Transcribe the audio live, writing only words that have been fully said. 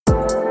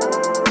Hi,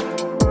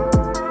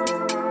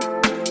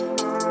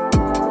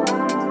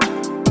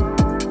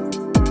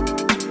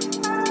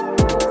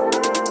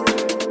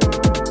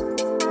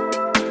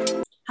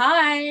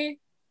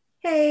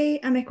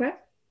 Hey, I'm Ikra,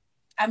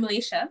 I'm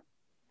Alicia,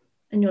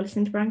 and you're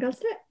listening to Brown Girls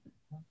Lit.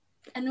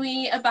 and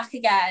we are back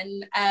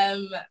again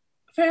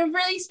for a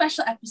really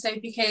special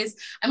episode because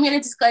I'm going to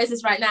disclose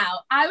this right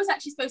now. I was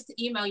actually supposed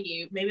to email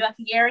you maybe like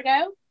a year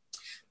ago,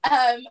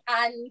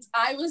 and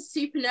I was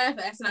super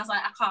nervous, and I was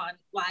like, I can't,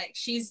 like,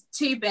 she's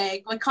too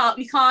big. We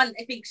can't.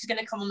 I think she's going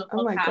to come on the podcast.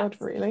 Oh my God,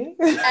 really?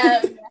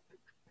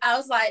 I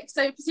was like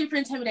super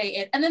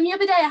intimidated, and then the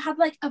other day I had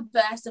like a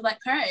burst of like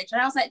courage,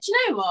 and I was like, do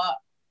you know what?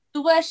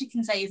 The worst you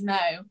can say is no.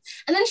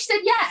 And then she said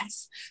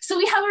yes. So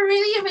we have a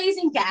really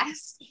amazing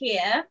guest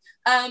here.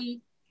 Do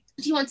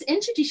you want to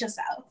introduce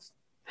yourself?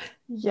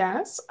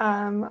 Yes,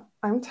 I'm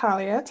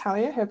Talia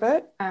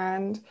Hibbert,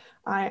 and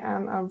I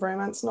am a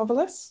romance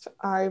novelist.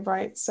 I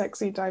write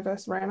sexy,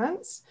 diverse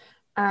romance,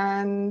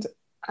 and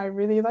I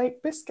really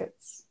like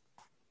biscuits.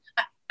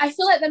 I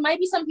feel like there might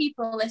be some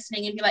people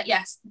listening and be like,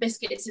 yes,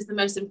 biscuits is the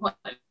most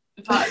important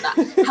part of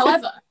that.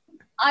 However,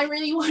 I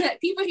really want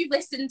it. People who've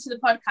listened to the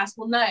podcast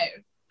will know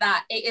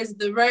that it is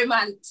the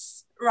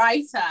romance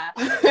writer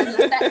and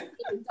the sexy,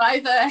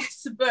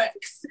 diverse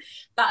books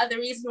that are the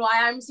reason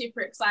why I'm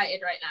super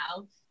excited right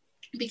now.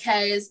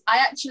 Because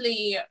I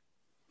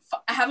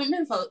haven't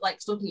been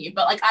stalking you,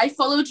 but like I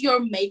followed your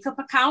makeup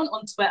account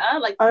on Twitter.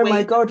 Like, oh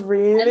my God,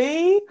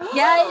 really?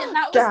 Yeah,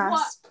 that was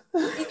Gasp.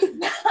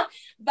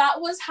 that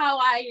was how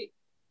I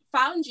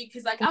found you,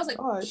 because like I was like,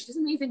 God. she does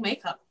amazing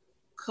makeup,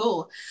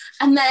 cool.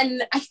 And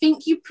then I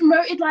think you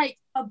promoted like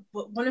a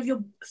book, one of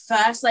your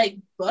first like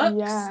books.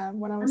 Yeah,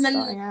 when I was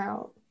starting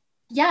out.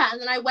 Yeah,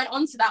 and then I went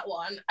on to that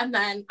one, and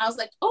then I was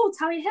like, oh,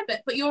 Talia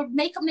Hibbert, but your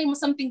makeup name was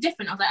something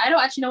different. I was like, I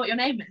don't actually know what your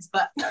name is,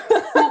 but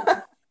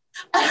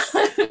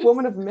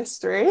Woman of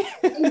mystery.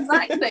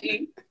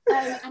 Exactly.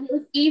 And it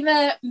was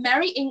either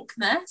Merry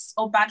Inkness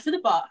or Bad for the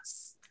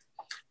Boss.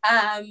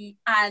 And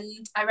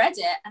I read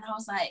it and I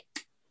was like,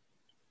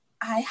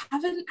 I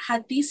haven't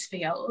had these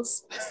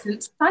feels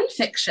since fan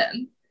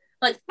fiction.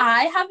 Like,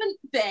 I haven't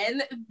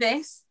been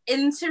this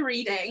into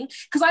reading,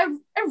 because I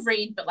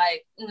read, but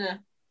like,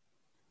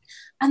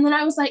 and then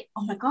I was like,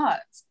 oh my God,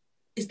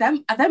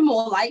 are there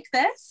more like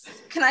this?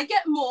 Can I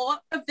get more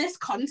of this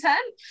content?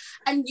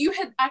 And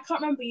I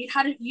can't remember, you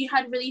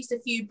had released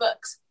a few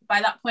books by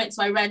that point,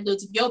 so I read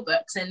loads of your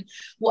books. And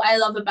what I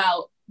love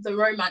about the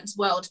romance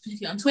world,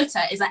 particularly on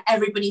Twitter, is that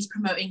everybody's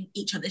promoting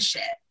each other's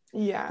shit.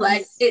 Yeah,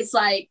 like it's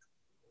like,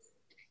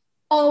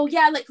 oh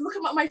yeah, like look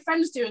at what my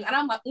friend's doing, and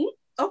I'm like,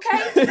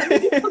 okay, let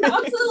me put that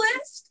onto the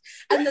list.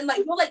 And then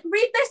like, well, like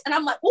read this, and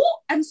I'm like, oh,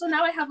 and so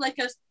now I have like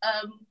a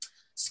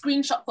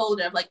screenshot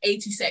folder of like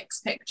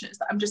 86 pictures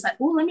that I'm just like,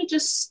 oh, let me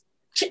just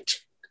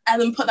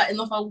and then put that in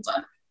the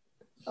folder.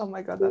 Oh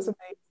my God, that's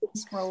amazing.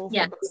 Scroll.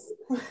 Yes.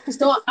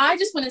 So I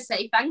just want to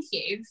say thank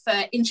you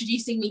for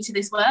introducing me to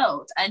this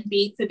world and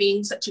for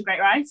being such a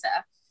great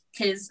writer,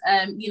 because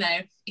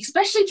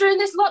especially during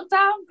this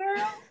lockdown,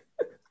 girl,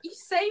 you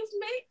saved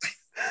me.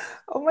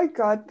 Oh my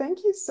God,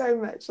 thank you so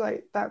much.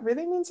 Like, that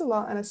really means a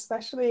lot. And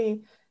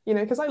especially,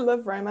 because I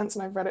love romance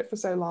and I've read it for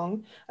so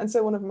long. And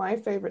so one of my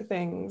favorite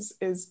things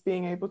is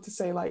being able to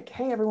say like,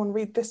 hey, everyone,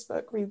 read this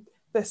book, read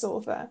this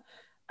author.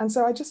 And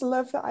so I just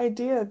love the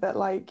idea that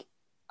like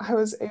I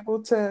was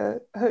able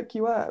to hook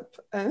you up.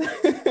 And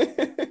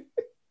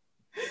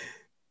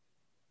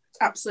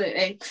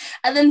Absolutely.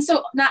 And then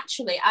so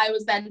naturally I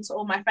was then to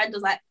all my friends, I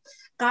was like,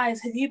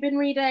 guys, have you been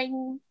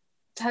reading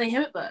Talia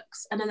Hibbert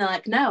books? And then they're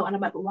like, no. And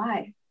I'm like, but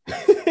why?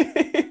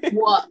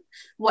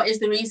 What is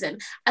the reason?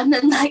 And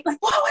then like what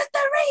was the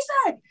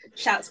reason?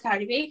 Shout to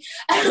Cardi B.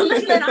 And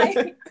then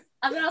I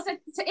was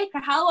like to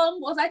Ikra, how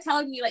long was I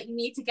telling you like you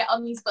need to get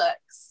on these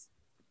books?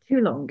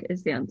 Too long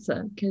is the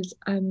answer, because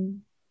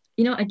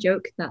I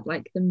joke that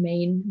like the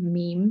main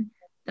meme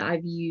that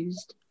I've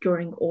used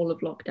during all of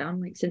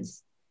lockdown, like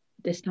since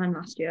this time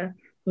last year,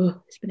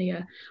 it's been a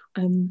year,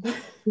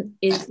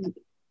 is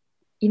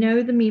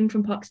the meme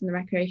from Parks and the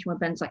Recreation where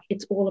Ben's like,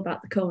 it's all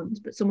about the cones,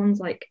 but someone's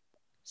like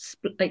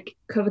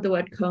covered the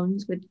word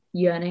cones with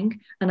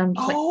yearning, and I'm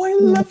just like, I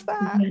love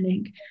that.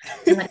 Yearning.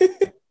 And,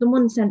 like,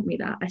 someone sent me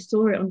that. I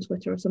saw it on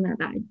Twitter or something like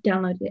that. I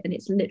downloaded it, and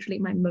it's literally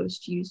my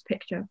most used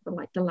picture for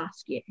like the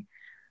last year.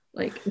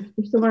 Like,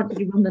 if someone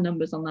actually run the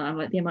numbers on that, I'm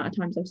like, the amount of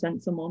times I've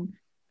sent someone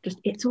just,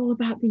 it's all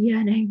about the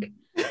yearning.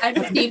 I've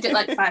received it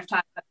like 5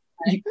 times.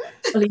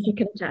 Alicia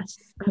can attest.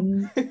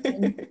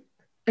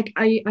 Like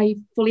I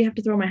fully have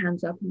to throw my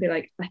hands up and be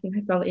like, I think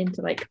I fell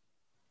into like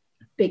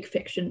big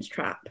fiction's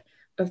trap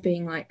of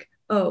being like,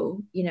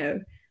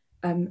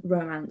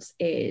 romance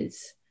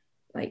is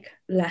like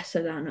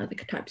lesser than other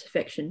types of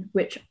fiction,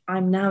 which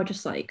I'm now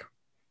just like,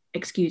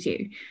 excuse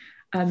you.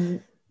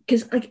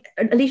 Because like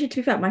Alicia, to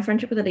be fair, my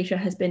friendship with Alicia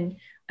has been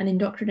an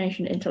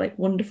indoctrination into like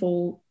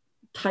wonderful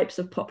types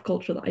of pop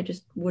culture that I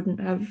just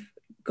wouldn't have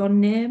gone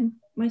near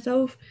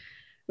myself,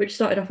 which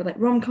started off with like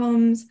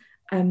rom-coms,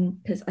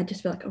 because I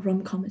just feel like a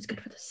rom-com is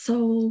good for the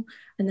soul.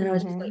 And then I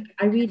was just like,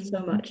 I read so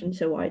much and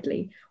so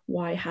widely,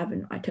 why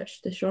haven't I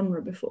touched this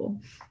genre before?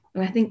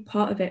 And I think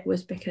part of it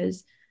was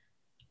because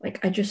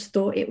like I just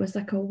thought it was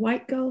like a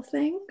white girl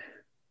thing.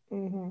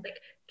 Like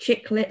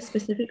chick lit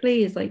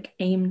specifically is like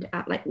aimed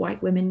at like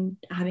white women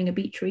having a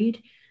beach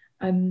read.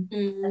 And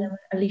then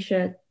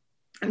Alicia,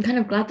 I'm kind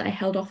of glad that I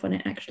held off on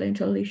it actually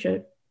until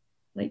Alicia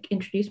like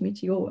introduced me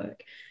to your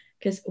work,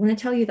 because when I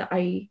tell you that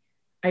I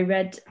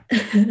read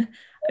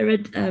I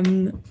read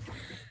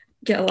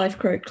Get a Life,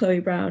 Chloe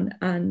Brown,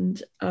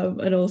 and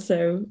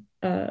also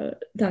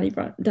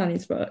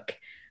Danny's book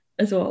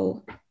as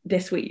well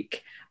this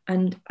week,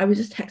 and I was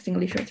just texting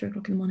Alicia at 3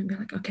 o'clock in the morning being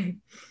like, okay,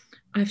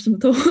 I have some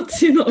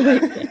thoughts. You're not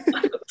awake yet.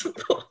 I have some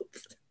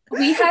thoughts.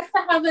 We had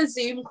to have a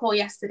Zoom call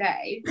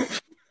yesterday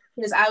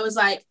because I was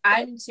like,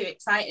 I'm too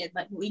excited.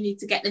 Like, we need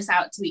to get this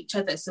out to each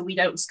other so we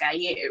don't scare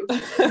you.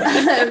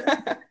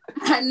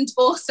 And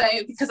also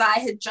because I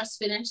had just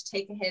finished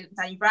Take a Hint,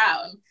 Danny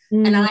Brown,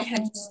 and I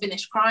had just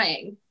finished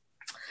crying.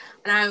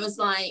 And I was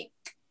like,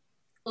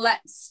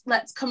 let's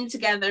come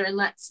together and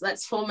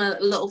let's form a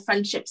little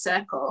friendship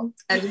circle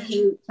and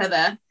heal each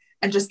other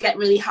and just get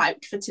really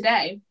hyped for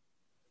today.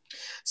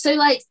 So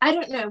like, I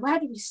don't know, where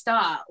do we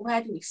start?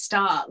 Like,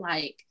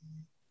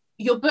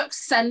 your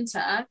books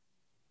center,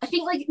 I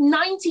think like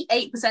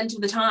 98%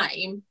 of the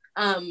time,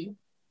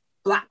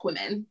 Black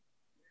women.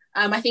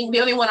 I think the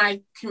only one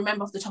I can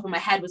remember off the top of my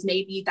head was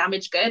maybe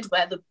Damaged Good,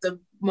 where the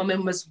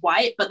woman was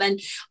white, but then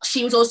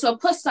she was also a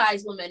plus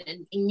size woman,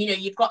 and you know,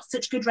 you've got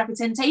such good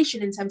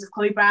representation in terms of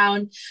Chloe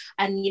Brown,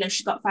 and you know,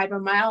 she's got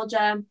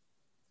fibromyalgia,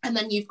 and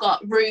then you've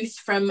got Ruth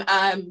from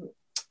A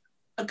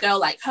Girl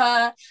Like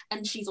Her,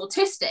 and she's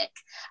autistic,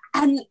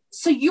 and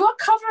so you are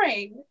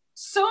covering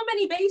so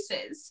many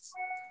bases.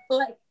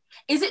 Like,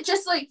 is it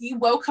just like you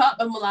woke up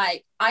and were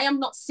like, I am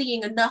not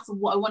seeing enough of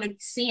what I want to be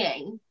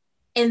seeing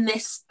in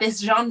this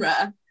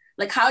genre?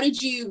 Like, how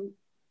did you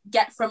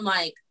get from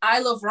like, I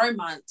love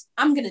romance,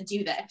 I'm gonna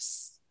do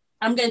this,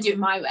 I'm gonna do it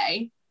my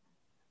way?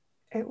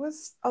 It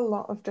was a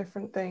lot of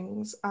different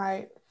things.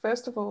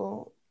 First of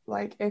all,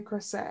 like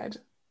Ikra said,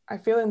 I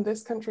feel in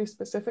this country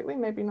specifically,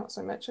 maybe not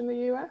so much in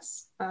the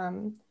US,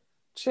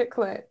 chick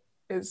lit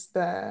is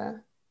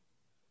the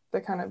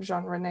kind of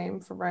genre name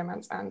for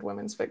romance and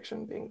women's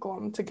fiction being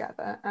glommed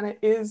together, and it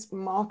is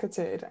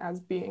marketed as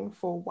being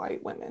for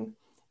white women,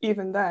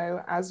 even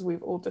though, as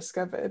we've all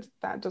discovered,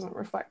 that doesn't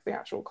reflect the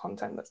actual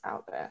content that's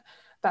out there.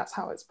 That's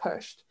how it's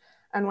pushed.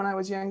 And when I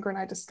was younger and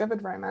I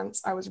discovered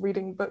romance, I was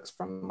reading books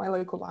from my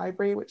local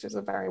library, which is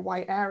a very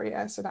white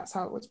area, so that's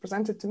how it was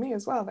presented to me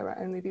as well. There were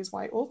only these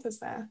white authors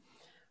there.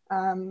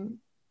 And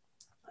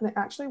it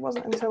actually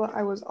wasn't until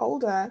I was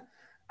older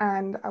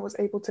and I was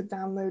able to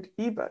download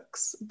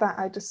ebooks that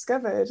I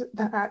discovered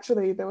that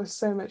actually there was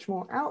so much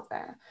more out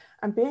there.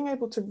 And being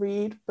able to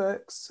read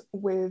books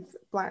with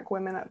Black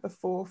women at the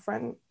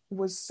forefront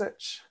was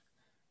such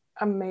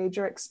a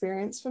major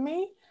experience for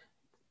me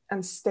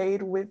and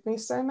stayed with me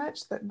so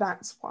much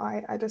that's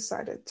why I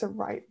decided to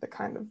write the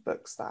kind of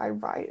books that I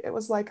write. It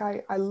was like,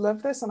 I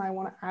love this and I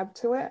want to add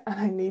to it and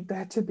I need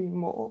there to be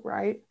more,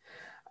 right?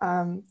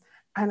 And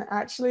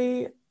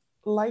actually,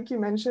 like you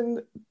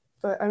mentioned,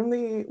 the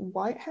only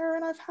white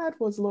heroine I've had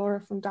was Laura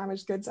from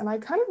Damaged Goods. And I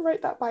kind of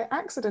wrote that by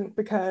accident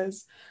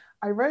because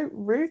I wrote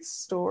Ruth's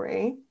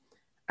story.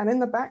 And in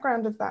the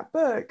background of that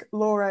book,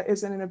 Laura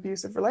is in an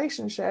abusive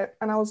relationship.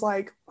 And I was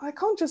like, I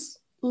can't just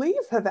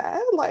leave her there.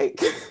 Like,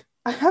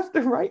 I have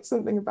to write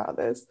something about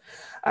this.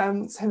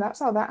 So that's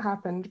how that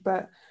happened.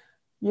 But,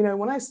 you know,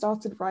 when I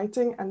started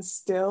writing, and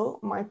still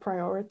my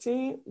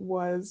priority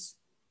was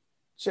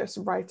just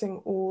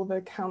writing all the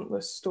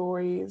countless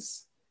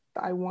stories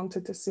that I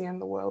wanted to see in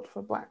the world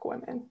for Black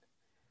women.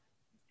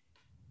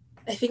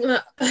 I think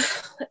that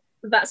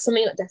that's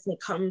something that definitely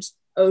comes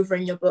over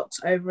in your books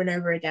over and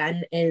over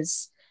again,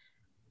 is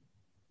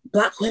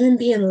Black women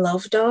being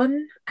loved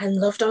on, and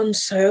loved on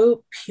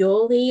so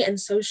purely and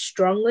so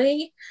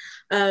strongly.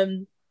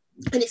 And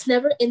it's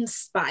never in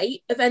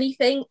spite of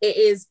anything. It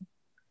is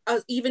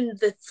even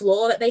the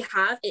flaw that they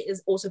have, it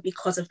is also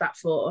because of that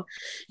flaw,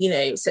 you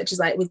know, such as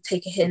like with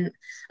Take a Hint,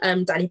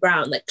 Danny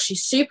Brown, like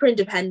she's super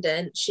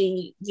independent,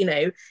 she, you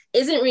know,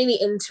 isn't really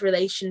into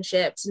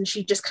relationships, and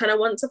she just kind of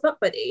wants a fuck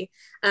buddy,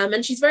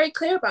 and she's very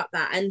clear about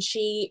that, and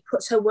she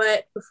puts her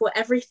work before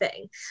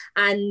everything.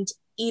 And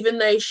even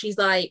though she's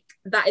like,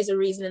 that is a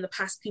reason in the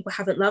past people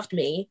haven't loved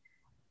me,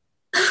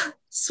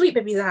 sweet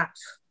baby Zaf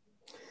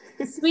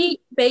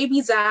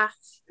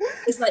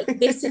is like,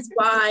 this is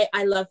why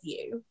I love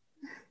you.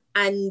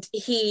 And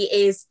he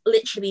is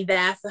literally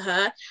there for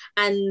her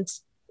and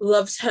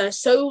loves her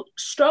so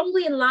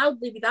strongly and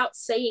loudly without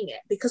saying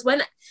it. Because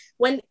when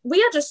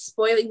we are just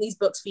spoiling these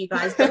books for you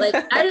guys, but like,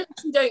 I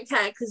don't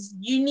care, because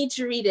you need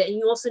to read it and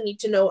you also need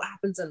to know what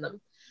happens in them.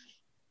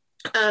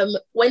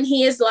 When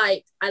he is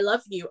like, I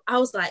love you, I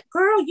was like,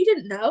 girl, you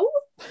didn't know?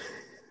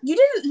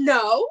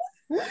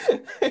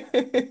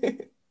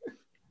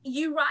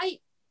 You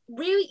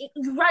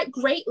write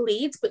great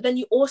leads, but then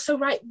you also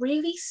write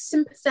really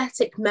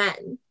sympathetic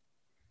men,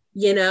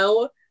 you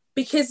know,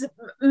 because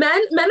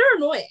men are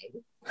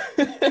annoying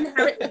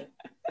inherently.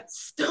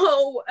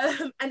 So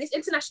and it's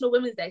International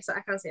Women's Day, so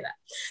I can't say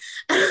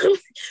that.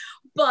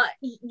 But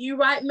you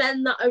write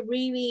men that are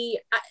really,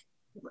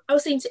 I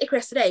was saying to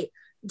Icarus today,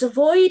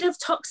 devoid of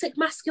toxic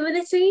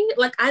masculinity.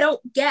 Like, I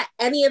don't get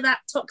any of that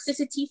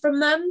toxicity from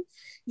them,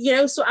 you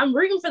know, so I'm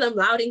rooting for them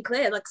loud and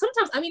clear. Like,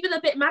 sometimes I'm even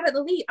a bit mad at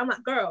the lead. I'm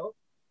like, girl,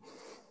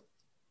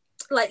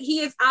 like, he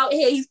is out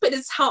here, he's put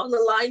his heart on the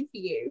line for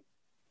you.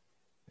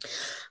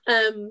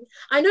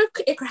 I know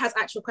Icarus has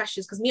actual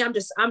questions, because me, I'm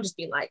just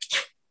being like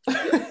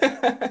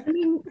I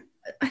mean,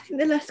 I think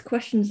the less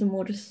questions and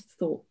more just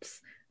thoughts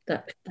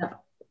that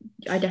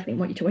I definitely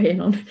want you to weigh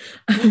in on.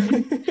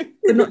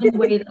 But not in the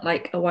way that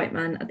like a white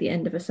man at the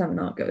end of a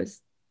seminar goes,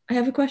 I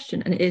have a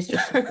question, and it is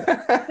just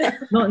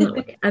not in that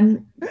way.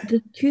 And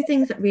the two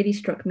things that really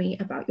struck me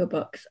about your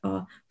books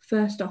are,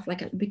 first off,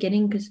 like at the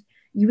beginning, because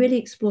you really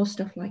explore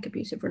stuff like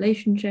abusive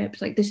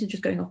relationships. Like, this is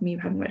just going off me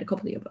having read a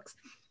couple of your books.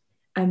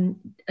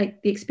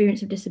 Like the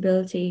experience of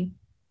disability.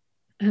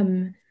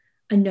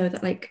 I know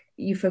that like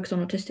you focus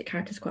on autistic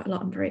characters quite a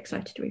lot. I'm very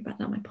excited to read about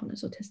that. My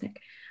partner's autistic.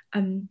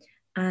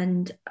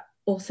 And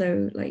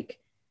also like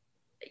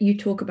you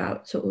talk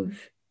about sort of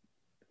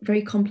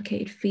very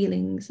complicated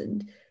feelings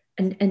and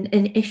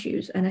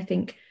issues. And I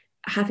think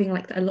having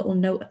like a little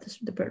note at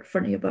the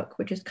front of your book,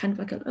 which is kind of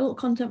like a little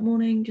content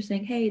warning, just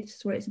saying, hey, this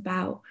is what it's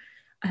about.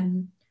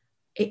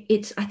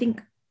 It's I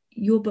think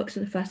your books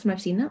are the first time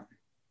I've seen that.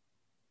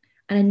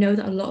 And I know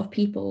that a lot of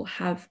people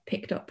have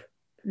picked up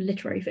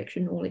literary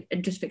fiction or like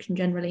just fiction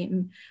generally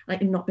and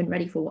like not been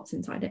ready for what's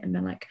inside it and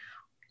been like,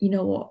 you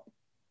know what,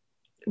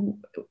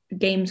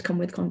 games come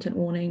with content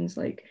warnings,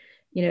 like,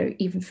 you know,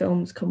 even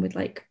films come with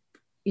like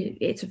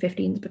it's a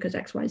 15s because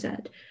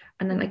XYZ.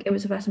 And then like it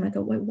was the first time I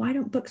thought, wait, why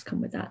don't books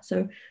come with that?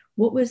 So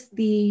what was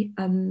the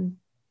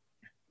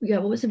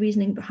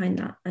reasoning behind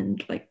that?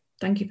 And like,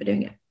 thank you for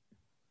doing it.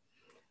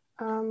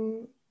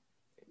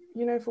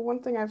 You know, for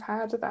one thing, I've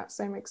had that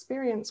same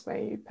experience where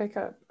you pick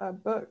up a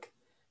book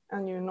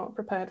and you're not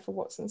prepared for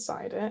what's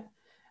inside it.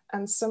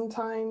 And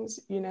sometimes,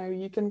 you know,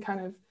 you can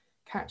kind of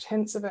catch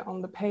hints of it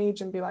on the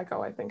page and be like,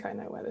 oh, I think I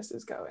know where this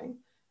is going,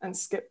 and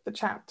skip the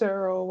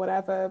chapter or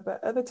whatever.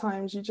 But other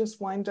times you just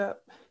wind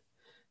up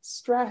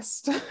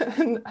stressed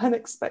and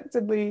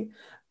unexpectedly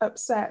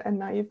upset. And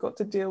now you've got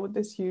to deal with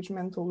this huge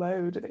mental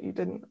load that you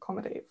didn't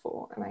accommodate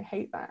for. And I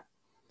hate that.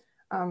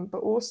 But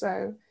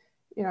also,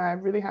 you know, I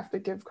really have to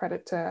give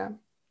credit to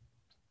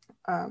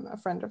a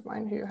friend of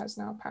mine who has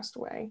now passed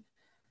away,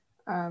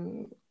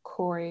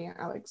 Corey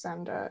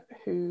Alexander,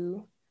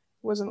 who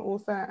was an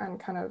author and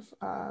kind of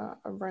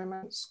a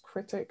romance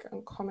critic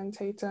and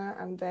commentator,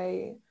 and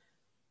they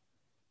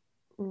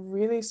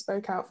really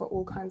spoke out for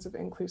all kinds of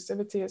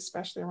inclusivity,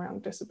 especially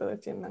around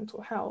disability and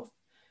mental health.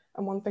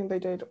 And one thing they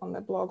did on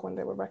their blog when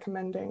they were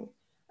recommending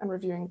and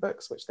reviewing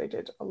books, which they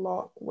did a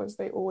lot, was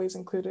they always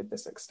included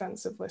this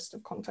extensive list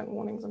of content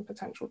warnings and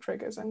potential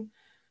triggers. And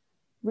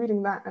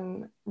reading that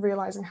and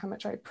realizing how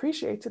much I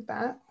appreciated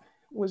that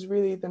was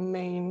really the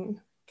main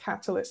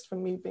catalyst for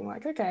me being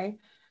like, okay,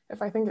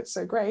 if I think it's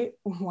so great,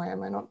 why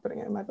am I not putting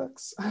it in my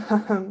books?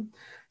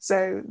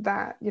 So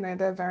that, you know,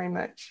 they're very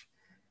much,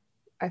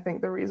 I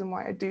think, the reason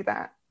why I do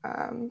that.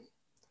 And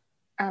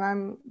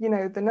I'm, you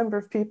know, the number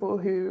of people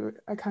who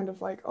are kind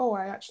of like, oh,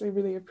 I actually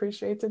really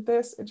appreciated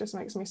this. It just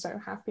makes me so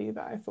happy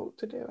that I thought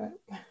to do it.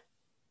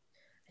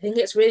 I think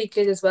it's really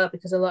good as well,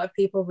 because a lot of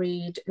people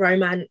read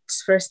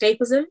romance for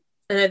escapism.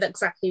 I know that's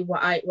exactly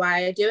why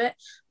I do it,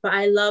 but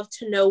I love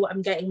to know what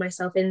I'm getting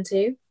myself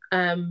into.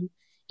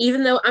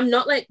 Even though I'm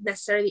not like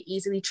necessarily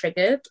easily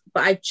triggered,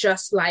 but I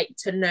just like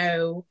to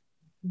know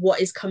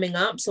what is coming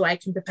up so I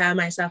can prepare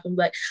myself and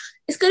be like,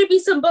 it's going to be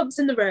some bumps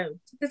in the road.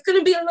 There's going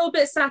to be a little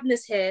bit of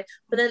sadness here.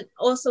 But then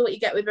also what you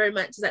get with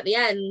romance is at the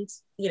end,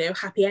 you know,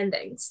 happy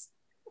endings,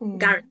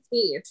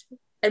 guaranteed.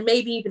 And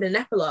maybe even an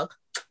epilogue.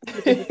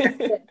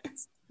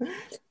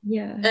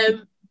 Yeah.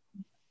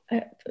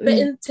 But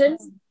in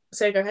terms,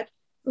 sorry, go ahead.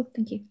 Oh,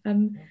 thank you.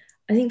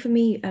 I think for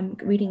me,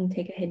 reading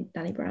Take a Hint,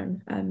 Dani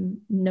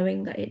Brown,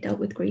 knowing that it dealt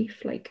with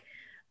grief, like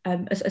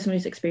as someone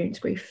who's experienced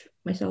grief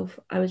myself,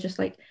 I was just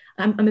like,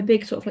 I'm a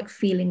big sort of like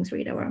feelings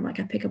reader, where I'm like,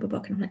 I pick up a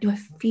book and I'm like, do I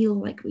feel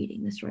like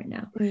reading this right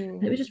now?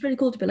 And it was just really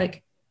cool to be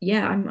like,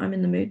 yeah, I'm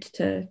in the mood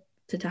to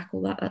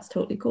tackle that. That's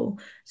totally cool.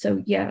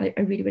 So yeah,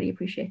 I really, really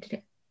appreciated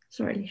it.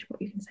 Sorry, Alicia,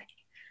 what you can say.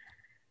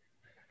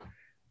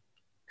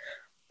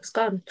 It's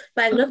gone.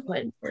 But I have another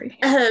point. Sorry.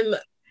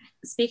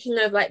 Speaking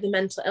of like the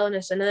mental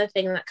illness, another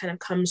thing that kind of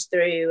comes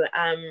through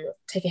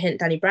Take a Hint,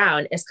 Dani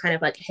Brown, is kind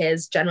of like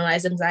his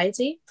generalized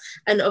anxiety.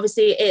 And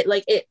obviously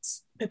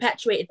it's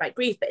perpetuated by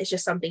grief, but it's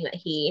just something that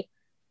he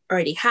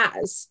already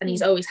has and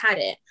he's always had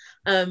it.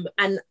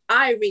 And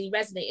I really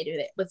resonated with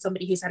it, with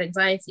somebody who's had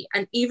anxiety.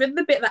 And even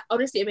the bit that,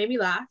 honestly, it made me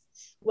laugh,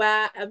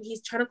 where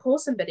he's trying to call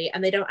somebody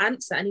and they don't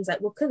answer, and he's like,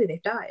 well, clearly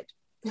they've died.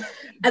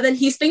 And then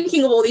he's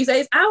thinking of all these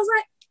days. I was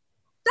like,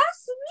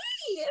 that's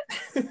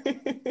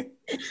me.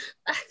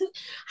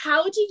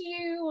 How do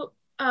you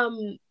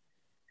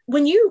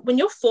when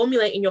you're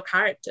formulating your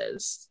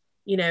characters,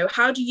 You know,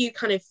 how do you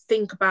kind of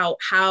think about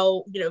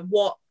how, you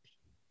know,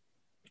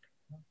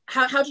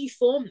 how do you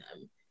form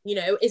them? You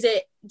know,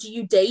 do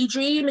you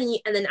daydream and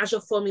then as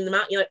you're forming them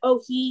out, you're like,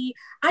 oh,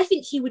 I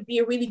think he would be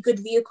a really good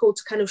vehicle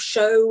to kind of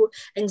show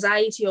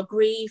anxiety or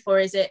grief, or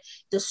is it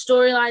the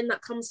storyline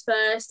that comes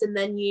first and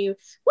then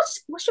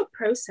what's your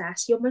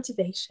process, your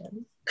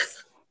motivation?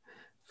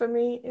 For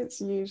me, it's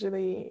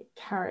usually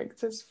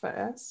characters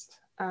first.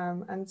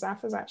 And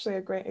Zaf is actually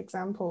a great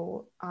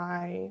example.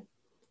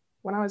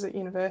 When I was at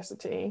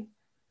university,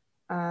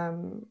 I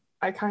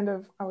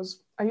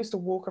used to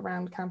walk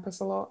around campus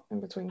a lot in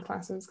between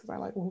classes because I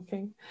like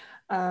walking.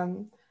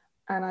 And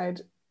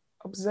I'd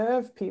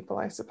observe people,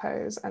 I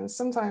suppose. And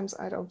sometimes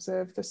I'd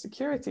observe the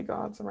security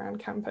guards around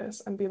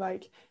campus and be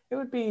like, it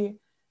would be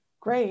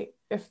great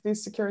if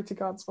these security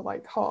guards were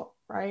like hot,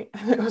 right?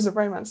 And it was a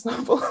romance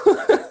novel.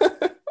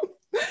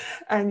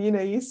 And, you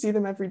know, you see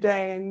them every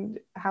day and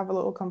have a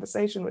little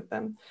conversation with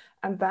them.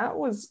 And that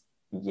was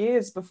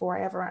years before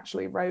I ever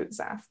actually wrote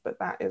Zaf, but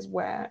that is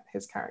where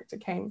his character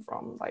came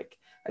from. Like,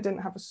 I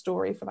didn't have a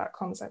story for that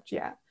concept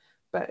yet,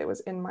 but it was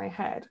in my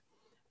head.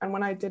 And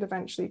when I did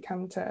eventually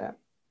come to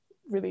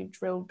really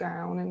drill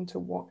down into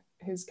what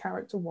his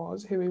character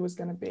was, who he was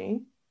going to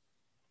be,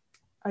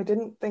 I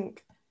didn't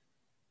think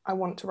I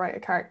want to write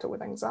a character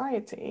with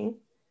anxiety.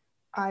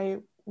 I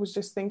was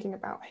just thinking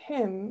about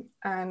him,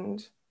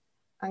 and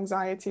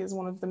anxiety is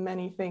one of the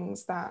many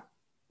things that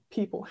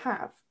people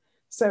have.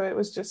 So it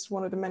was just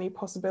one of the many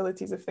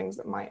possibilities of things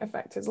that might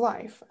affect his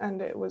life.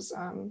 And it was,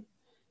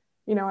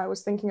 you know, I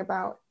was thinking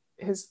about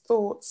his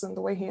thoughts and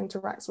the way he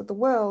interacts with the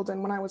world.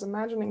 And when I was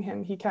imagining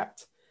him, he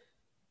kept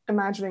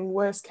imagining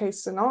worst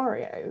case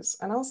scenarios.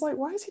 And I was like,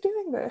 why is he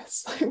doing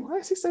this? Like, why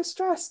is he so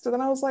stressed? And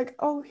then I was like,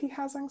 oh, he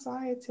has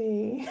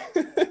anxiety.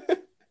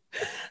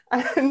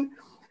 And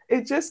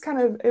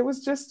it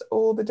was just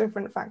all the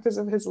different factors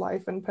of his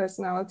life and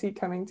personality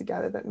coming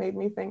together that made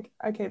me think,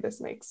 okay, this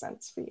makes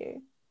sense for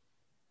you.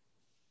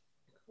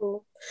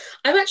 Cool.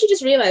 I've actually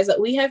just realized that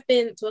we have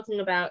been talking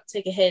about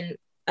Take a Hint,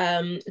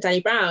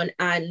 Dani Brown,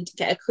 and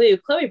Get a Clue,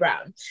 Chloe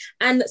Brown.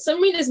 And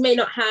some readers may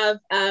not have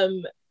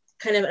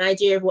kind of an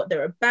idea of what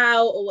they're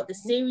about or what the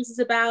series is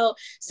about.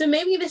 So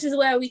maybe this is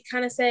where we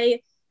kind of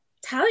say,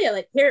 Talia,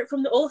 like, hear it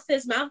from the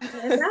author's mouth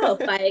herself.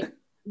 Like,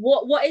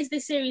 what is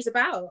this series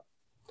about?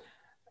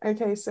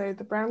 Okay, so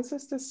the Brown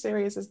Sisters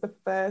series is the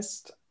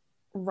first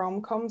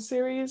rom-com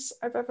series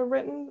I've ever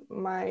written.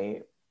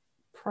 My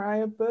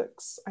prior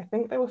books, I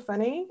think they were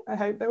funny. I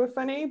hope they were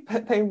funny,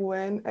 but they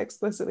weren't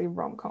explicitly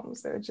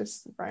rom-coms. They were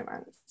just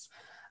romance.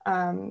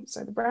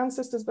 So the Brown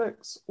Sisters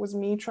books was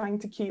me trying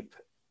to keep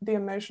the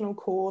emotional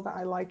core that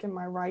I like in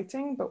my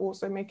writing, but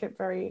also make it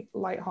very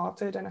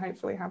lighthearted and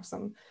hopefully have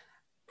some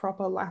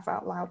proper laugh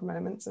out loud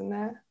moments in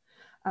there.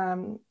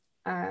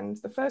 And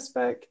the first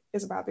book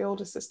is about the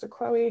older sister,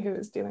 Chloe, who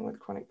is dealing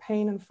with chronic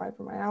pain and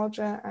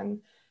fibromyalgia.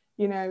 And,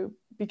 you know,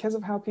 because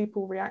of how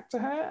people react to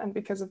her and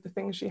because of the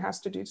things she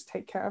has to do to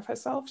take care of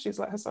herself, she's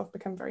let herself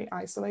become very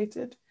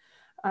isolated.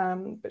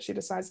 But she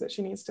decides that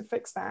she needs to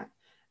fix that.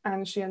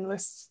 And she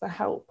enlists the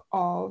help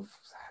of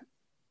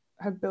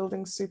her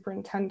building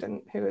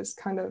superintendent, who is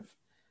kind of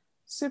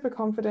super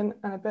confident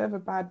and a bit of a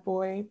bad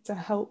boy, to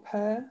help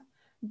her.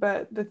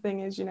 But the thing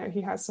is, you know,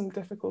 he has some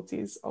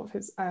difficulties of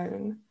his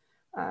own.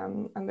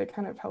 And they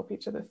kind of help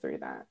each other through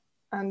that.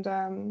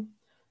 And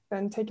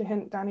then Take a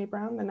Hint, Dani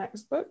Brown, the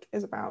next book,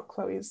 is about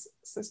Chloe's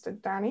sister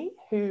Dani,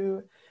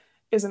 who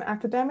is an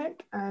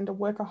academic and a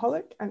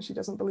workaholic, and she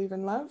doesn't believe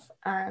in love.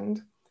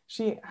 And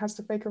she has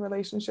to fake a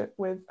relationship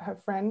with her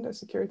friend, a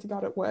security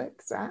guard at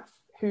work, Zaf,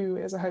 who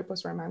is a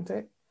hopeless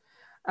romantic.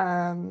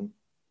 And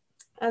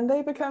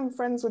they become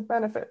friends with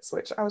benefits,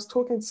 which I was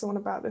talking to someone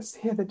about this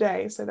the other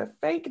day. So they're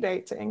fake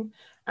dating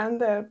and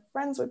they're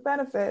friends with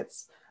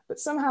benefits, but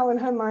somehow in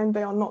her mind,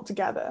 they are not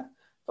together.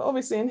 But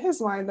obviously in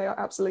his mind, they are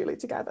absolutely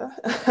together.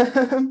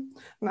 And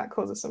that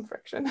causes some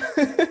friction.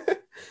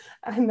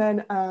 And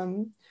then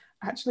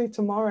actually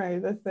tomorrow,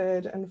 the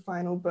third and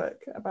final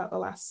book about the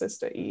last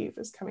sister, Eve,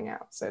 is coming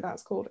out. So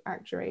that's called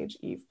Act Your Age,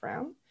 Eve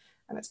Brown.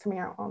 And it's coming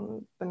out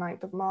on the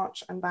 9th of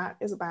March. And that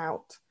is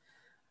about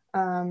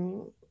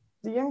the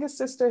youngest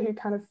sister who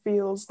kind of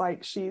feels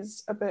like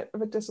she's a bit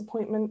of a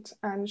disappointment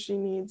and she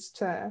needs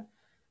to,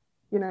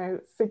 you know,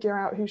 figure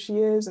out who she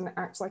is and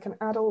act like an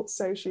adult.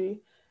 So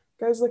she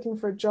goes looking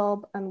for a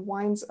job and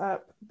winds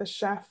up the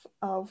chef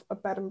of a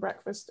bed and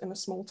breakfast in a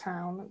small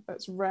town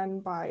that's run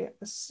by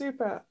a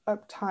super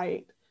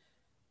uptight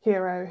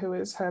hero who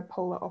is her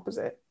polar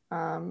opposite.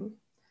 And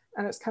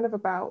it's kind of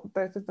about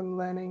both of them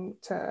learning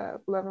to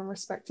love and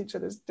respect each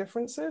other's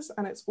differences.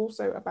 And it's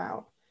also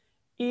about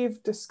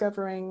Eve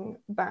discovering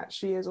that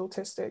she is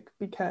autistic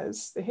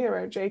because the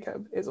hero,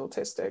 Jacob, is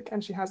autistic.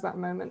 And she has that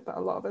moment that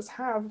a lot of us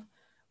have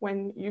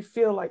when you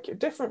feel like you're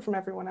different from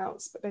everyone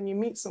else, but then you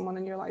meet someone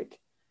and you're like,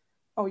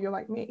 oh, you're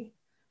like me.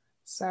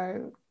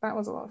 So that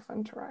was a lot of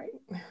fun to write.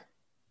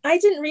 I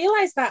didn't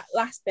realize that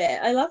last bit.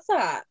 I love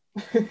that.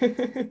 I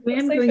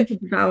am So going to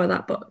devour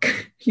that book.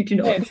 You do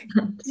not No.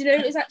 understand. You know,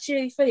 it's actually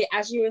really funny,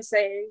 as you were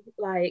saying,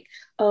 like,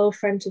 oh,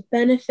 friends with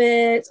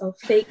benefits, or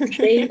fake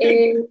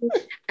dating.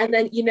 And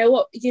then, you know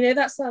what? You know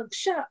that song,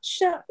 shut,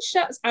 shut,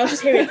 shut. I was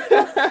just hearing,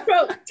 trope,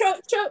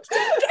 trope, trope,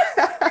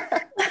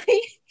 trope.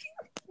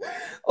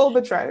 All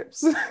the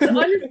tropes.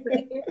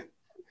 Honestly,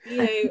 you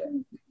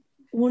know,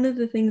 One of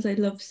the things I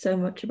love so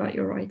much about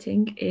your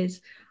writing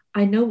is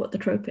I know what the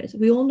trope is.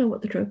 We all know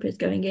what the trope is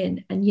going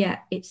in, and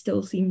yet it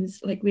still seems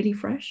like really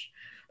fresh.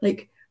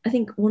 Like, I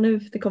think one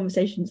of the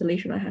conversations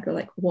Alicia and I had were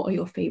like, what are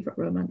your favorite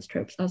romance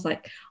tropes? I was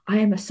like, I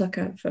am a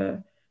sucker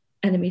for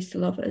enemies to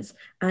lovers,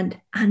 and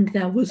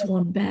there was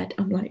one bed.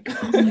 I'm like,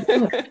 oh my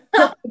god,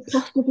 what could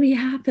possibly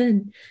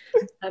happen?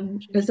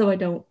 As though I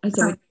don't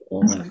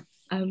all know.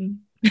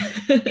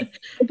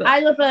 But I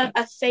love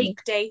a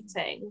fake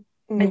dating.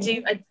 I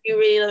do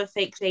really love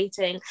fake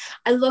dating.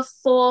 I love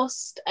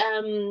forced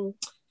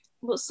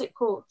what's it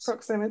called?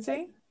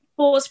 Proximity.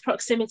 Forced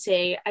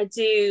proximity. I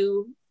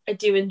do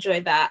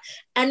enjoy that.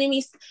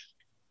 Enemies,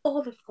 all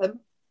of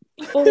them.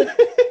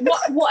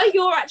 What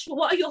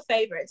are your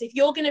favorites? If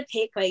you're gonna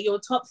pick like your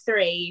top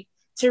 3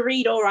 to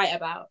read or write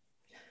about?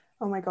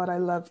 Oh my god, I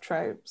love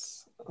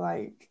tropes.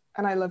 Like,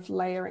 and I love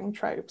layering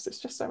tropes. It's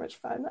just so much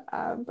fun.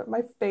 But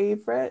my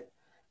favorite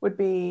would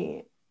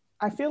be,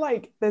 I feel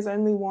like There's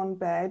Only One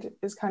Bed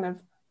is kind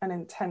of an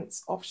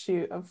intense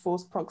offshoot of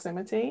forced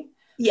proximity.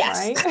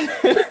 Yes.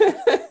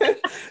 Right?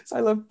 So I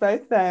love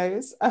both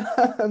those.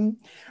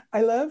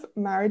 I love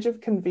Marriage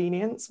of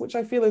Convenience, which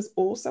I feel is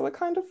also a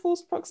kind of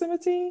forced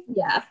proximity.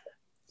 Yeah.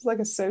 It's like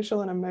a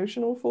social and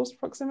emotional forced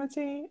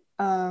proximity.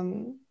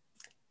 And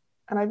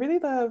I really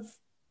love,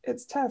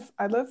 it's tough.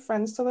 I love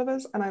Friends to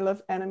Lovers and I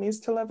love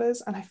Enemies to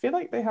Lovers. And I feel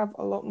like they have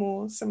a lot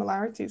more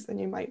similarities than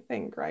you might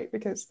think, right?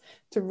 Because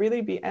to really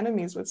be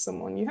enemies with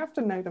someone, you have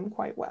to know them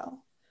quite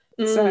well.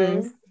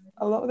 So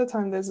a lot of the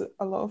time there's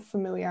a lot of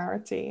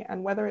familiarity.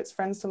 And whether it's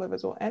Friends to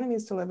Lovers or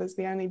Enemies to Lovers,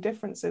 the only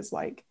difference is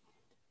like,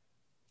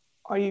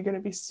 are you going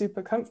to be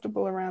super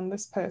comfortable around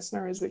this person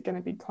or is it going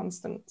to be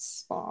constant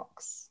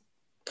sparks?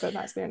 So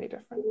that's the only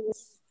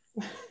difference.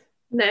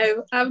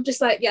 No, I'm just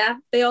like, yeah,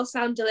 they all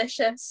sound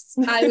delicious.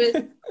 I'm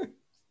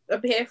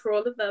here for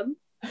all of them.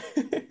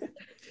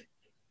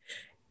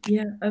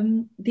 Yeah.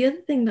 The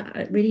other thing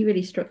that really,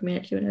 really struck me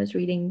actually when I was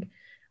reading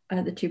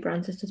the two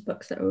Brown Sisters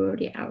books that were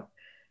already out,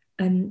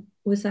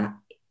 was that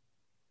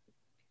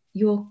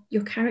your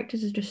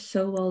characters are just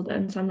so well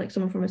done. So I'm like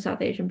someone from a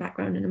South Asian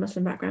background and a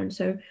Muslim background.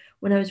 So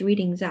when I was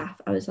reading Zaf,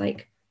 I was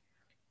like,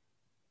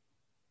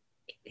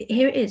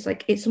 here it is,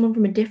 like it's someone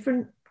from a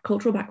different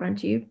cultural background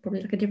to you,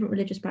 probably like a different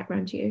religious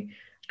background to you.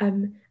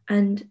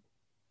 And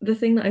the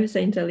thing that I was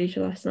saying to Alicia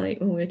last night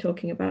when we were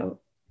talking about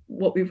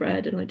what we've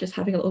read and like just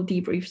having a little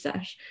debrief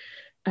sesh,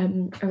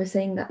 I was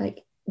saying that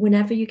like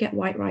whenever you get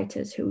white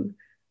writers who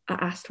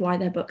are asked why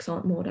their books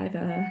aren't more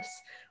diverse,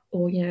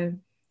 or you know,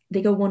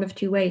 they go one of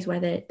two ways where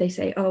they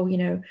say, oh, you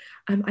know,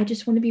 I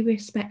just want to be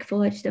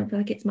respectful, I just don't feel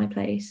like it's my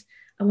place.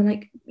 And we're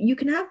like, you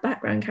can have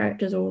background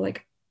characters or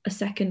like a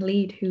second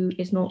lead who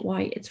is not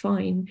white, it's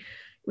fine,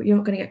 you're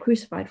not going to get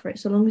crucified for it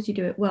so long as you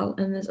do it well.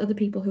 And there's other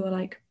people who are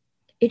like,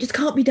 it just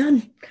can't be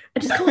done, I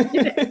just can't do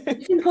it,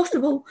 it's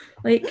impossible,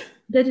 like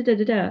da da da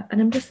da da.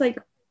 And I'm just like,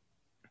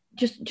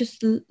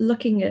 just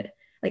looking at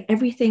like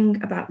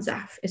everything about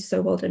Zaf is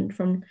so well done,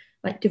 from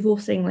like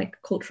divorcing like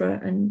culture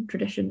and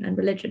tradition and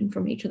religion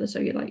from each other. So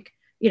you're like,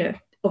 you know,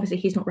 obviously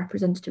he's not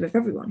representative of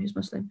everyone who's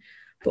Muslim,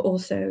 but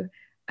also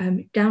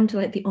down to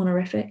like the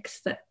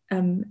honorifics that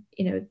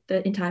you know,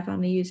 the entire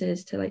family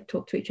uses to like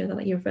talk to each other.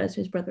 Like he refers to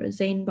his brother as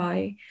Zain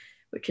Bai,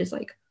 which is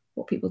like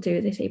what people do,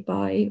 they say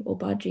Bai or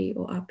Baji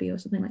or Abi or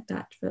something like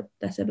that for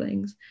their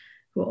siblings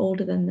who are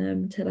older than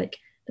them, to like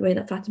the way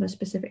that Fatima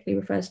specifically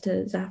refers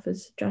to Zaf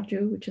as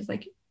Jaju, which is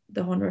like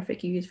the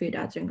honorific you use for your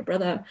dad's younger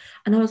brother.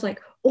 And I was like,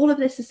 all of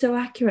this is so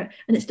accurate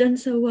and it's done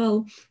so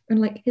well, and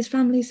like his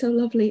family is so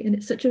lovely, and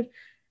it's such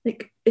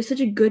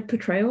a good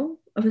portrayal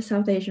of a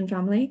South Asian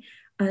family,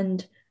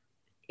 and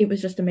it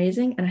was just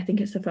amazing. And I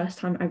think it's the first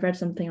time I read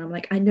something I'm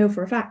like, I know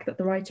for a fact that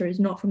the writer is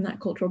not from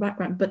that cultural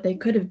background, but they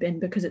could have been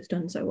because it's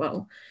done so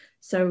well.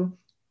 So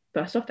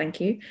first off,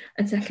 thank you.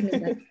 And secondly,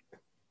 like,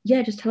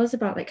 yeah, just tell us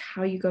about like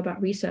how you go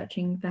about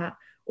researching that,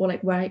 or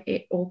like where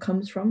it all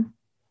comes from,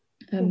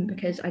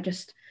 because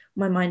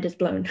my mind is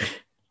blown.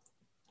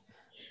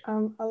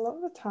 A lot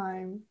of the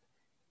time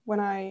when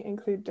I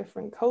include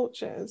different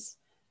cultures,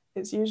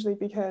 it's usually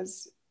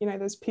because, you know,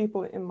 there's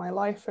people in my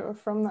life who are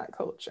from that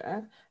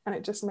culture, and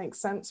it just makes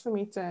sense for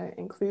me to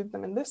include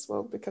them in this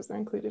world because they're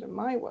included in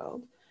my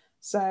world.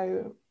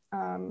 So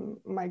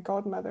my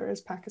godmother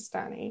is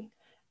Pakistani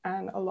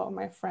and a lot of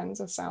my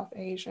friends are South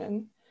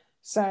Asian.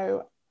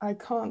 So I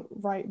can't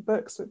write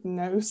books with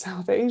no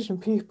South Asian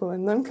people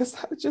in them because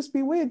that would just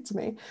be weird to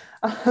me.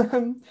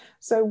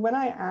 So when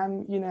I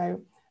am, you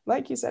know,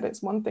 like you said,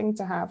 it's one thing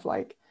to have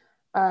like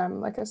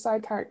a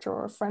side character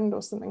or a friend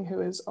or something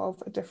who is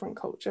of a different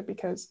culture,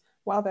 because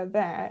while they're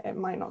there, it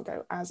might not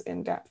go as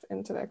in depth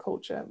into their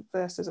culture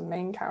versus a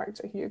main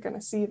character who you're going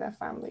to see their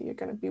family, you're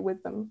going to be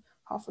with them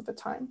half of the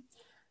time.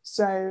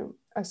 So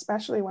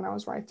especially when I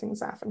was writing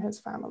Zaf and his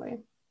family,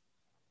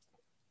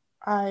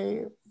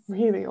 I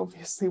really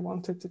obviously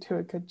wanted to do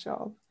a good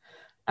job.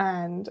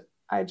 And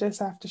I just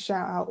have to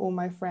shout out all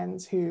my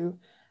friends who,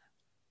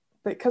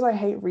 because I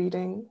hate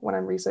reading, when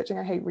I'm researching,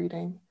 I hate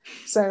reading.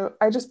 So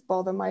I just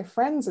bother my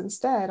friends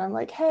instead. I'm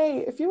like,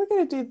 hey, if you were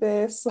going to do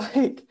this,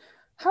 like,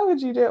 how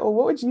would you do it? Or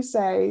what would you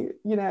say?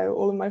 You know,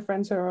 all of my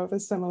friends who are of a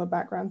similar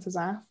background to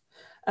Zaf.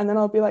 And then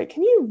I'll be like,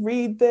 can you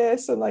read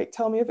this and like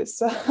tell me if it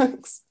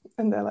sucks?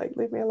 And they're like,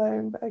 leave me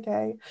alone, but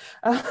okay.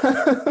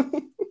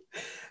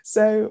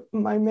 So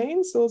my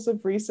main source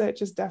of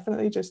research is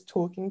definitely just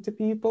talking to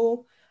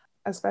people,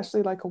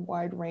 especially like a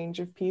wide range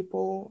of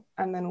people,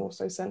 and then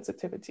also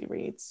sensitivity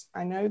reads.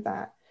 I know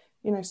that,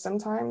 you know,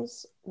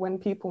 sometimes when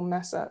people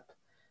mess up,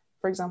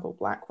 for example,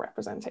 Black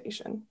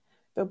representation,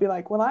 they'll be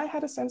like, well, I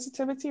had a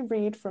sensitivity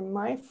read from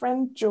my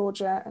friend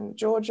Georgia and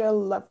Georgia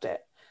loved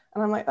it.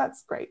 And I'm like,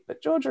 that's great,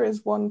 but Georgia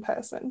is one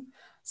person.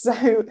 So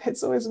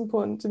it's always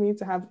important to me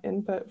to have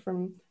input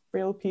from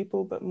real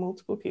people, but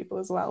multiple people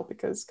as well,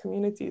 because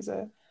communities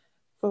are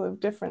full of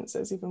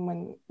differences, even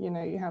when, you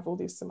know, you have all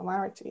these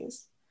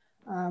similarities.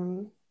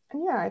 And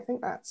yeah, I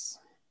think that's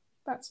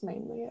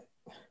mainly it.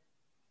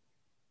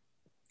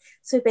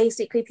 So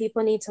basically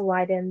people need to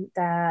widen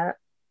their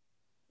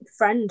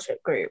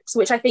friendship groups,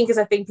 which I think is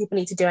a thing people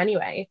need to do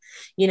anyway.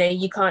 You know,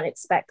 you can't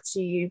expect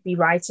to be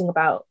writing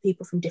about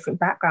people from different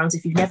backgrounds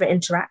if you've never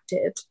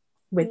interacted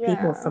with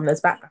people from those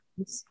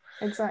backgrounds.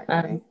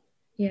 Exactly.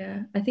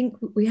 Yeah, I think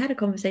we had a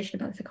conversation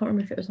about this. I can't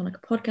remember if it was on like a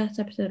podcast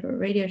episode or a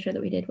radio show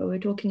that we did, where we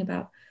were talking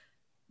about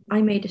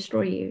I May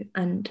Destroy You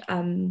and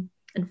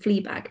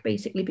Fleabag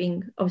basically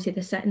being, obviously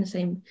they're set in the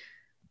same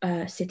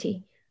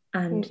city,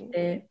 and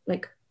they're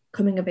like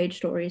coming of age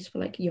stories for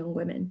like young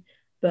women,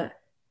 but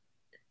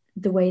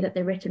the way that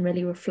they're written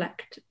really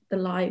reflect the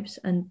lives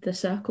and the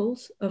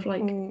circles of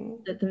like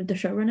the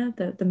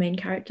showrunner, the main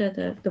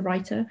character, the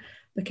writer,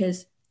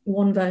 because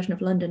one version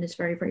of London is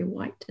very, very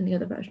white and the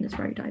other version is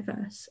very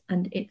diverse.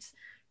 And it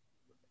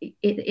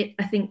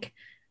I think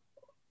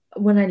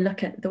when I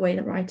look at the way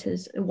that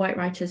white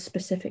writers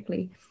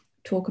specifically,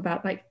 talk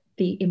about like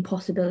the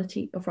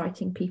impossibility of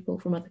writing people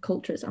from other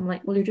cultures, I'm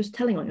like, well, you're just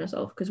telling on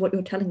yourself, because what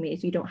you're telling me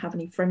is you don't have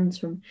any friends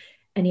from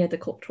any other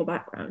cultural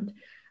background.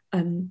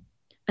 And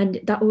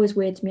that always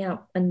weirds me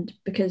out. And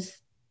because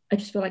I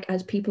just feel like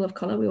as people of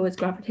color, we always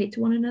gravitate to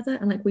one another,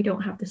 and like we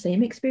don't have the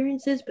same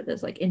experiences, but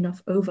there's like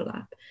enough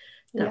overlap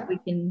that we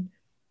can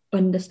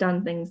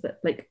understand things that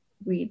like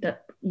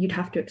that you'd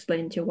have to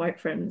explain to your white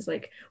friends.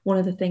 Like one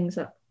of the things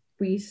that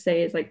we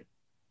say is like,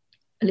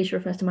 Alicia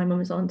refers to my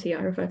mum as auntie,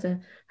 I refer to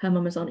her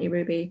mum as Auntie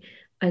Ruby,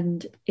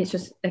 and it's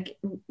just like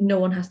no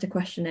one has to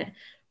question it.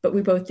 But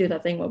we both do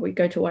that thing where we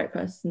go to a white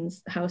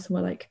person's house and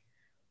we're like,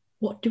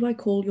 what do I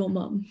call your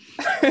mum?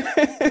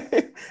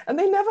 And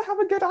they never have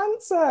a good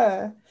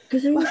answer.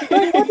 Because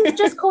like,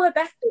 just call her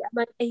Becky. I'm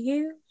like, are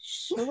you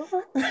sure?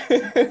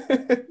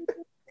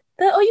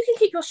 Oh, you can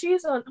keep your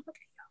shoes on. I'm like,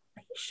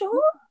 are you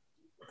sure?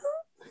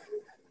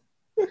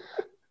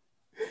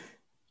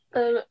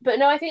 But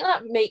no, I think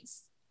that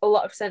makes a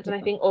lot of sense. And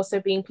I think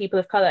also being people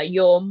of color,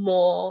 you're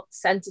more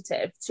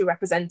sensitive to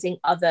representing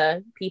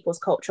other people's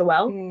culture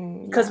well,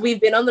 because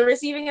we've been on the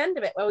receiving end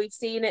of it, where we've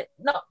seen it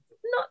not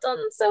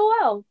done so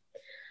well.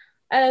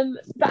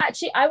 But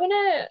actually, I want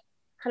to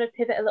kind of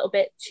pivot a little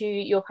bit to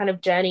your kind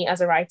of journey as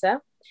a writer,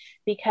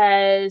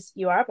 because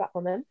you are a Black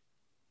woman.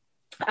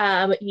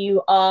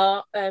 You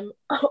are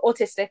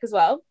autistic as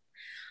well.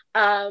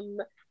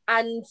 And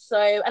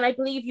I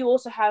believe you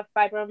also have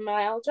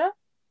fibromyalgia.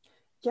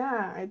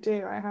 Yeah, I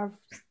do. I have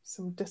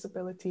some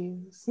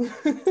disabilities.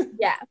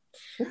 Yeah.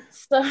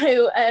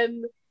 So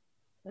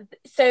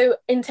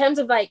in terms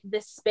of like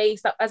this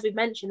space that, as we've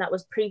mentioned, that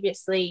was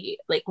previously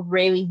like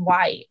really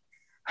white,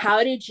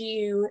 how did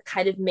you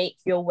kind of make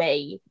your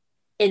way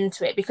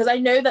into it? Because I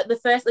know that the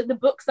first, like the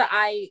books that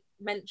I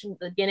mentioned at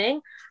the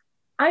beginning,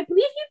 I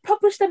believe you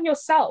published them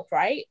yourself,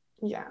 right?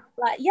 Yeah.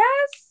 Like,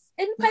 yes,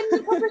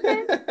 independent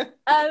publishing.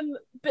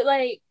 But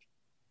like,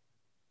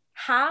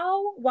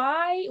 how,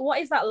 why, what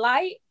is that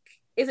like?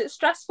 Is it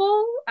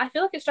stressful? I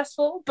feel like it's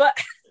stressful, but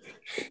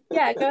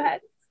yeah, go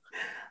ahead.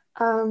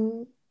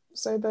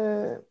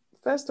 So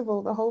first of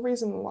all, the whole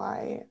reason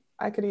why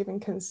I could even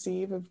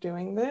conceive of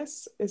doing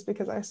this is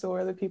because I saw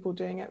other people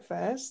doing it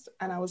first,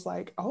 and I was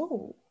like,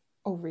 oh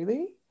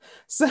really?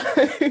 So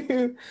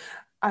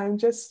I'm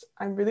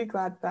really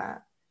glad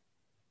that,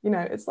 you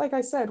know, it's like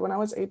I said, when I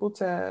was able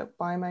to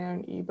buy my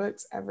own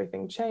ebooks,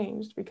 everything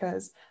changed,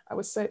 because I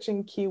was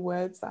searching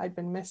keywords that I'd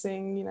been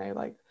missing, you know,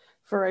 like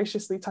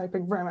ferociously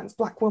typing romance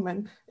Black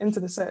woman into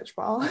the search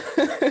bar.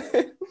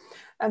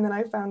 And then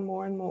I found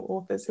more and more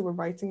authors who were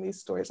writing these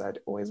stories I'd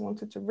always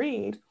wanted to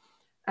read.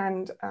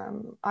 And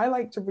I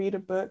like to read a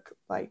book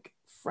like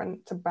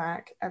front to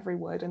back, every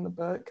word in the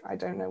book. I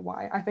don't know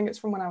why. I think it's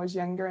from when I was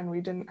younger and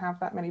we didn't have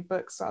that many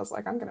books. So I was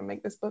like, I'm going to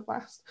make this book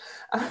last.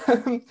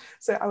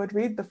 So I would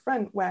read the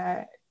front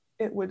where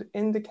it would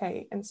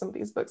indicate in some of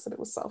these books that it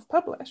was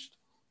self-published.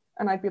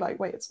 And I'd be like,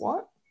 wait, it's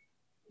what?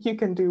 you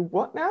can do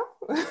what now?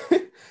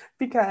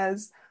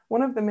 Because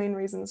one of the main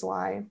reasons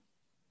why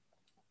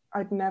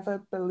I'd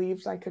never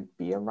believed I could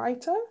be a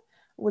writer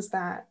was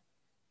that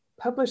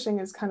publishing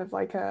is kind of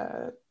like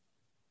a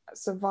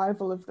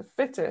survival of the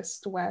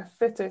fittest, where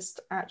fittest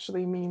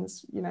actually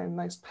means, you know,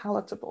 most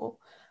palatable.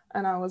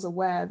 And I was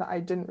aware that I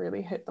didn't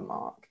really hit the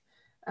mark.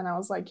 And I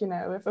was like, you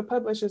know, if a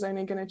publisher's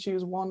only going to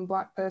choose one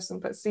Black person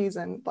per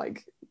season,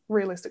 like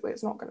realistically,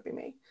 it's not going to be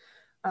me.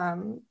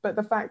 But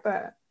the fact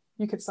that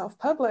you could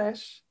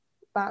self-publish,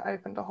 that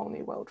opened a whole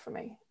new world for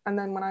me. And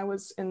then when I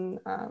was in,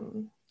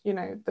 you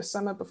know, the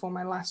summer before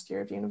my last year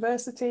of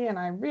university, and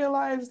I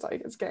realized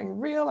like it's getting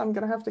real, I'm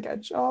going to have to get a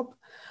job.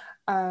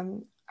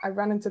 I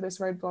ran into this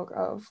roadblock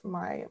of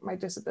my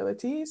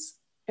disabilities.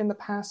 In the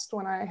past,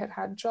 when I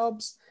had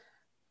jobs,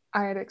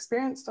 I had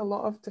experienced a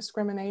lot of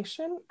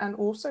discrimination, and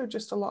also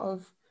just a lot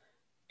of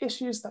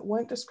issues that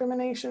weren't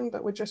discrimination,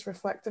 but were just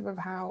reflective of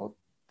how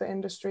the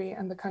industry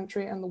and the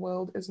country and the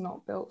world is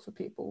not built for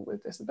people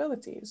with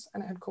disabilities.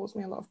 And it had caused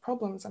me a lot of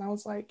problems. And I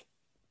was like,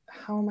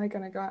 how am I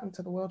going to go out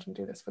into the world and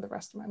do this for the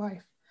rest of my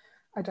life?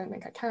 I don't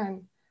think I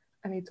can.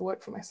 I need to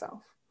work for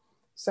myself.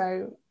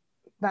 So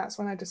that's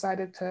when I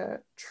decided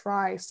to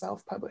try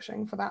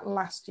self-publishing for that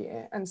last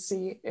year and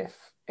see if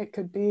it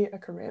could be a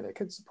career that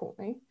could support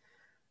me.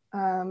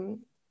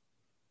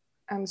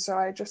 And so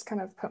I just kind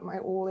of put my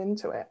all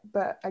into it.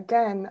 But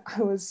again,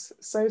 I was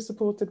so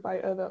supported by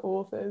other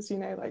authors, you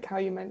know, like how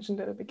you mentioned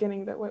at the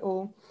beginning that we're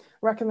all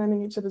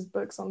recommending each other's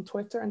books on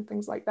Twitter and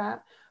things like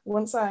that.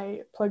 Once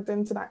I plugged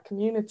into that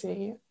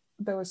community,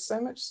 there was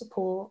so much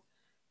support.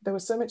 There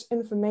was so much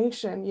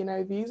information, you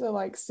know, these are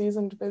like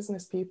seasoned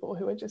business people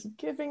who are just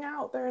giving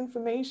out their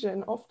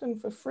information, often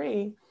for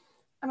free.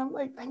 And I'm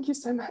like, thank you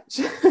so much.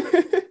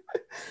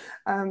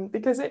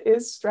 Because it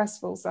is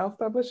stressful.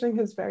 Self-publishing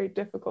is very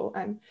difficult,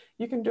 and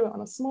you can do it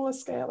on a smaller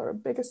scale or a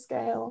bigger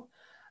scale.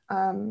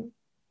 And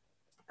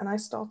I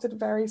started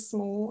very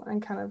small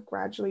and kind of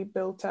gradually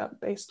built up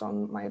based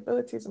on my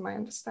abilities and my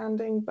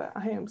understanding, but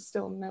I am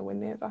still nowhere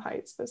near the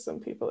heights that some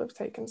people have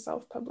taken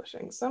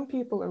self-publishing. Some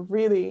people are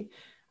really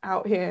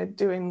out here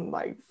doing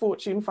like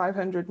Fortune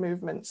 500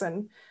 movements,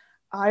 and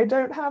I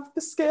don't have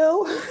the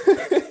skill,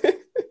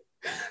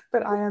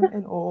 but I am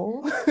in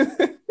awe.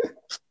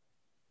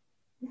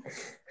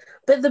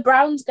 But the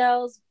Browns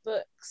Girls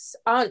books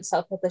aren't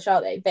self-published,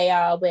 are they? They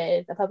are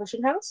with a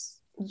publishing house?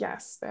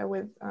 Yes, they're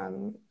with,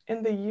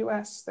 in the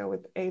US, they're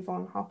with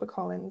Avon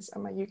HarperCollins,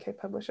 and my UK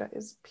publisher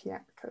is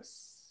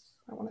Piatkus,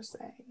 I want to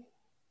say.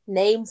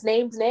 Names,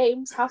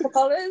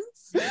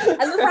 HarperCollins.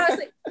 And look how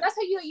like, that's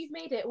how you've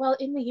made it. Well,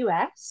 in the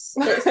US,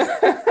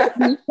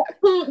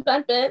 it's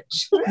bad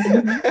bitch.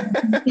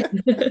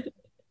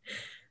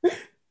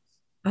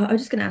 I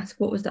was just going to ask,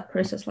 what was that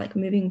process like,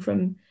 moving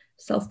from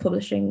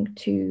self-publishing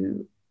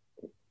to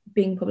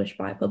being published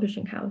by a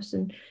publishing house?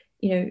 And,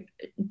 you know,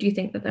 do you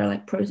think that there are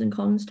like pros and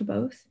cons to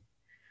both?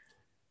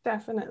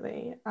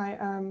 Definitely.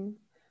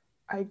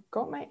 I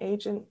got my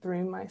agent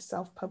through my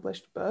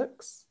self-published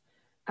books,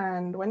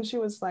 and when she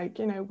was like,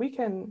 you know, we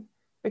can,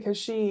 because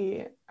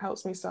she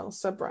helps me sell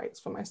sub-rights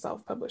for my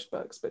self-published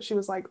books, but she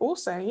was like,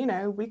 also, you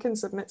know, we can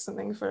submit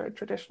something for a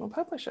traditional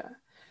publisher.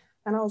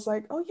 And I was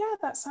like, oh yeah,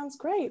 that sounds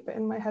great. But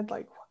in my head,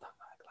 like, what the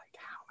fuck? Like,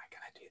 how am I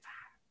going to do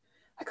that?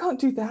 I can't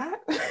do that.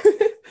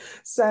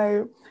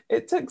 So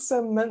it took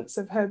some months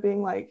of her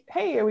being like,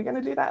 hey, are we going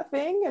to do that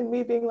thing? And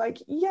me being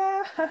like,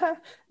 yeah,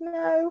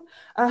 no,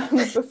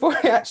 before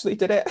I actually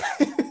did it.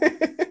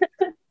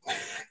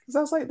 Because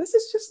I was like, this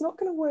is just not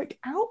going to work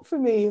out for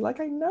me. Like,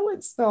 I know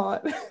it's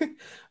not.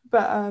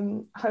 But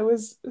I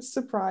was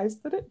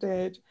surprised that it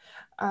did.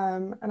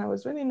 And I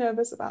was really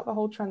nervous about the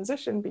whole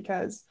transition,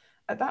 because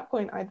at that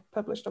point I'd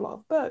published a lot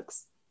of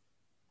books.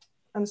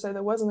 And so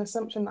there was an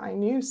assumption that I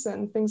knew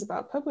certain things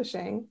about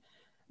publishing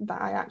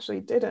that I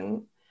actually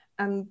didn't.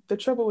 And the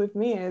trouble with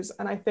me is,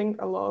 and I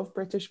think a lot of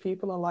British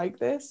people are like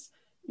this,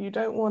 you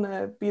don't want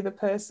to be the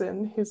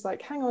person who's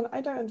like, hang on,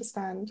 I don't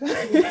understand.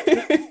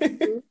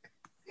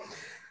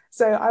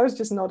 So I was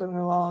just nodding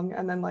along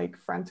and then like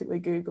frantically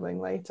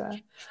Googling later.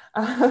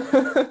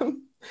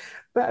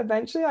 But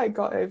eventually I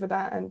got over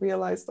that and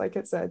realized like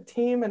it's a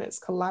team and it's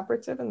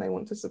collaborative and they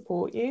want to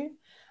support you.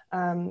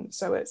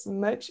 So it's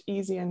much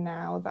easier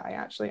now that I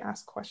actually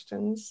ask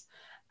questions.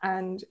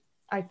 And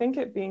I think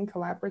it being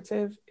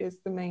collaborative is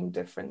the main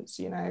difference.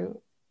 You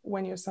know,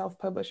 when you're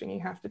self-publishing, you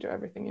have to do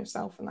everything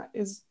yourself, and that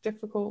is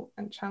difficult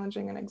and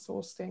challenging and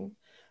exhausting.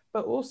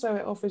 But also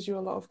it offers you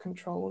a lot of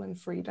control and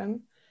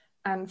freedom.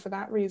 And for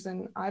that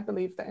reason, I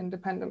believe that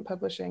independent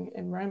publishing,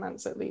 in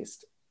romance at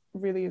least,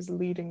 really is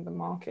leading the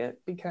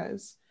market,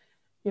 because,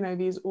 you know,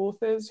 these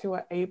authors who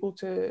are able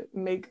to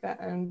make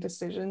their own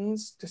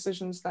decisions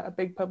that a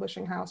big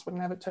publishing house would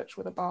never touch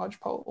with a barge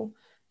pole,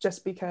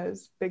 just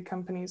because big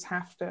companies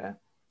have to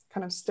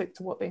kind of stick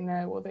to what they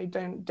know, or they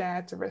don't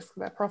dare to risk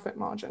their profit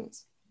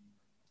margins.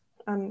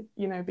 And,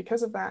 you know,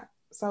 because of that,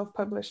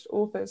 self-published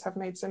authors have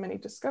made so many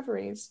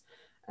discoveries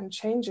and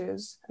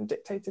changes and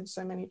dictated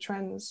so many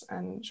trends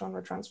and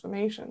genre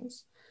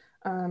transformations.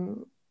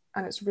 And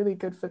it's really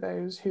good for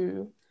those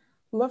who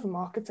love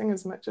marketing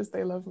as much as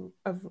they love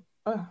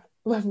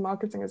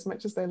marketing as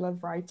much as they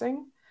love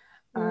writing.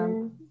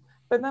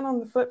 But then on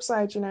the flip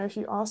side, you know, if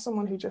you are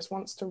someone who just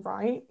wants to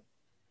write,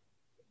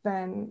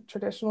 then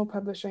traditional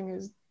publishing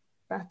is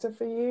better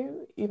for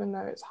you, even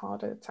though it's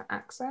harder to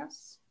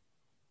access.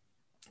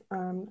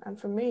 And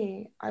for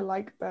me, I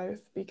like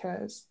both,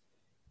 because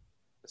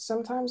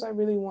sometimes I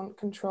really want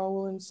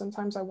control, and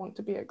sometimes I want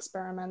to be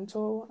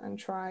experimental and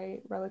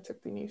try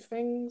relatively new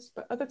things.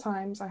 But other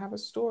times I have a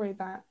story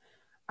that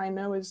I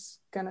know is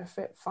going to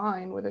fit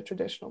fine with a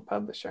traditional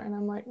publisher. And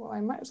I'm like, well, I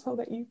might as well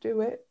let you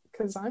do it,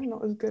 because I'm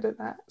not as good at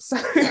that. So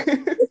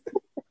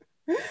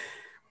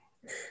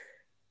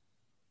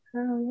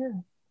oh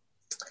yeah.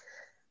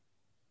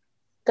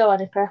 Go on,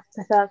 Ikra.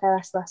 I feel like I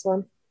asked the last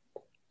one.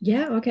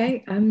 Yeah,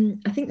 okay. I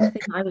think the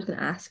thing I was going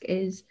to ask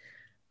is,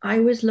 I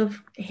always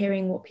love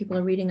hearing what people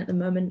are reading at the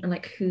moment, and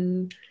like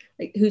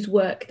whose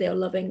work they are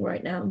loving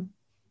right now.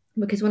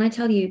 Because when I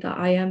tell you that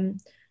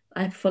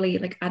I've fully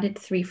like added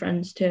 3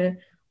 friends to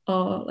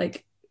our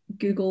like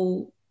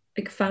Google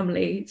like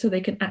family so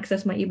they can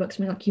access my ebooks,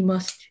 and I'm like, you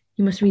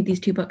must read these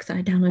 2 books that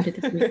I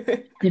downloaded this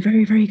week. They're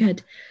very, very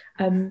good.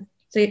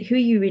 So who are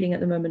you reading at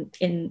the moment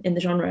in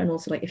the genre, and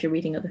also like if you're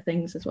reading other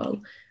things as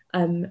well?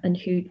 And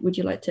who would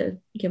you like to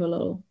give a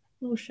little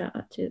shout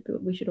out to?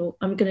 But we should all,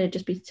 I'm gonna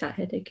just be sat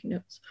here taking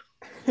notes.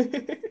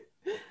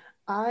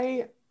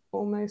 I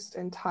almost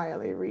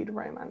entirely read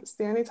romance.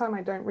 The only time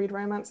I don't read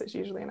romance, it's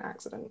usually an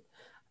accident.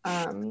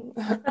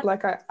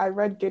 Like I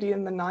read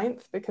Gideon the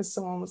Ninth because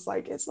someone was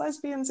like, it's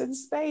lesbians in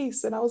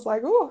space, and I was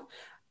like, oh,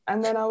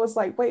 and then I was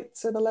like, wait,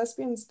 so the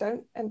lesbians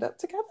don't end up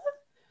together?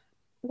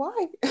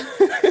 Why?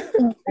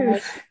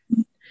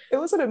 It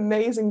was an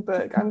amazing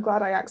book. I'm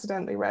glad I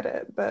accidentally read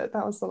it, but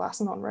that was the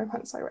last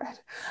non-romance I read.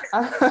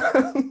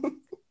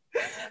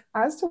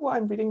 As to what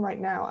I'm reading right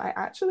now, I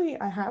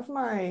have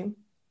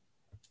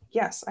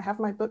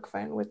my book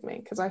phone with me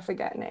because I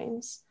forget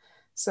names.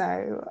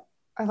 So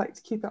I like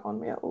to keep it on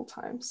me at all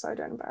times so I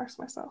don't embarrass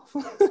myself.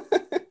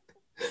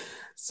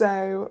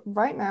 So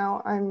right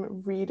now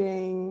I'm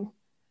rereading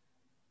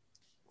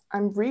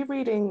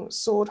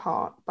Sword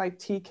Heart by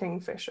T.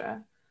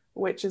 Kingfisher,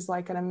 which is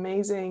like an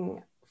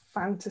amazing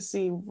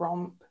fantasy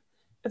romp.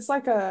 It's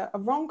like a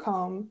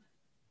rom-com,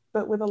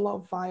 but with a lot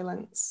of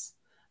violence.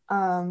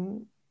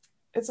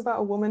 It's about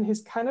a woman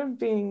who's kind of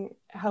being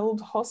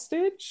held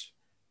hostage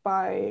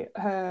by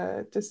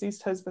her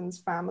deceased husband's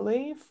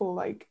family for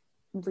like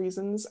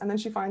reasons, and then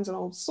she finds an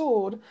old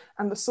sword,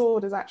 and the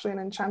sword is actually an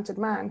enchanted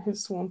man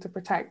who's sworn to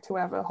protect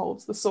whoever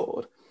holds the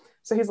sword.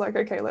 So he's like,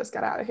 okay, let's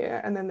get out of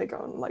here. And then they go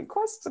on like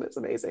quests, and it's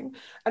amazing.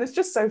 And it's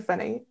just so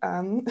funny.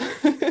 And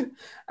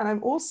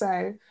I'm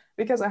also,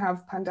 because I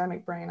have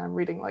pandemic brain, I'm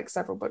reading like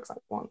several books at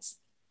once.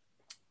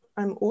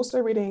 I'm also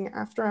reading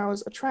After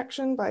Hours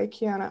Attraction by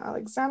Kiana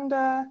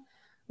Alexander,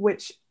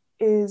 which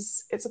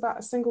it's about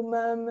a single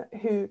mum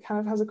who kind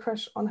of has a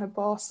crush on her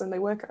boss, and they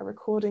work at a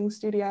recording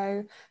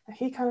studio, and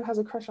he kind of has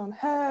a crush on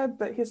her,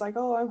 but he's like,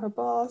 oh, I'm her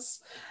boss.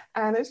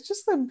 And it's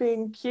just them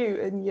being cute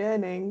and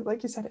yearning.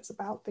 Like you said, it's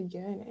about the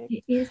yearning.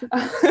 It is.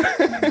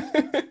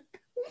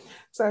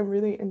 So I'm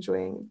really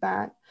enjoying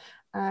that.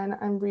 And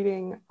I'm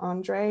reading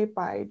Andre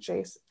by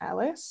Jace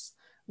Ellis,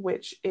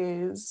 which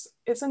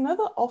it's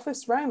another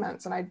office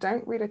romance, and I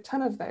don't read a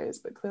ton of those,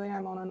 but clearly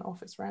I'm on an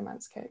office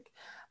romance kick.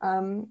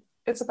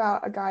 It's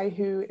about a guy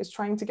who is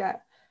trying to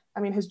get,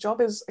 his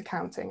job is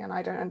accounting, and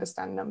I don't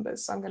understand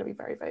numbers, so I'm going to be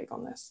very vague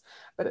on this,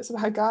 but it's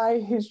about a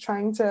guy who's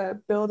trying to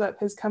build up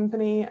his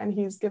company, and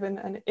he's given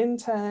an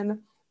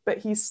intern, but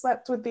he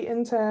slept with the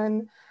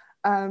intern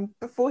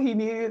before he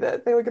knew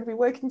that they were going to be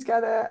working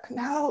together, and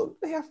now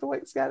they have to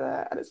work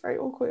together, and it's very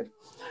awkward.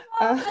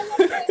 I love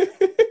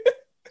it.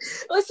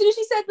 Well, as soon as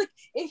she said like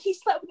he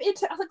slept with the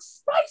intern, I was like,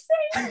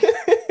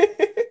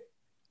 spicy.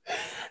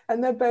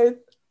 And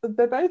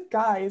they're both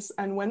guys,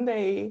 and when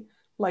they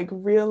like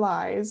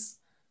realize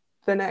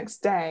the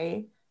next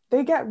day,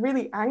 they get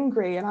really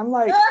angry, and I'm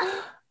like,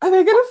 are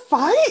they gonna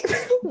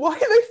fight? Why are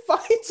they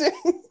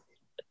fighting?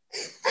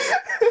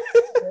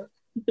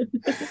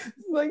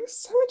 Like,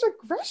 so much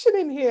aggression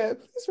in here,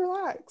 please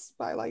relax.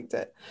 But I liked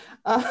it.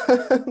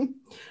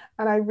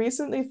 And I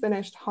recently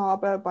finished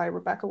Harbour by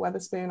Rebecca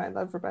Weatherspoon. I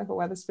love Rebecca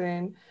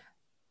Weatherspoon.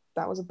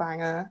 That was a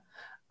banger.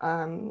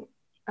 And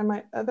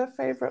my other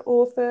favorite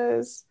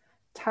authors,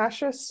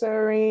 Tasha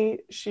Suri,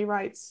 she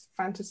writes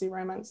fantasy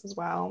romance as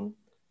well.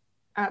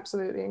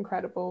 Absolutely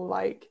incredible.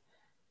 Like,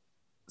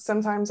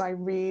 sometimes I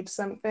read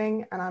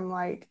something and I'm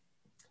like,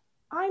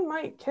 I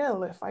might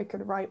kill if I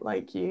could write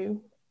like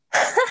you.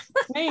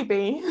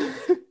 Maybe.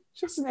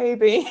 Just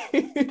maybe.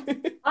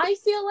 I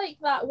feel like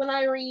that when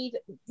I read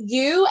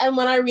you, and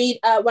when I read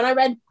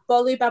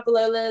Bolu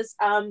Babalola's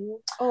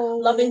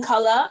Love in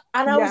Colour,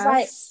 and I was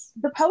like,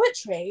 the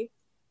poetry.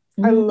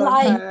 I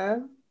love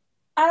her.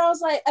 And I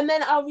was like, and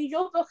then I'll read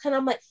your book, and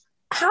I'm like,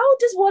 how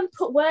does one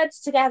put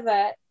words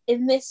together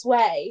in this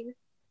way?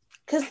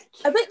 Because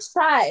a bit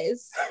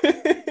tries,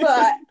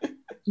 but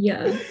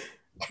yeah.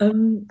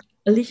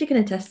 Alicia can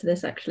attest to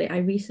this. Actually, I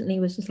recently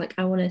was just like,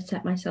 I want to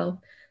set myself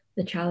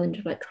the challenge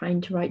of like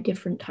trying to write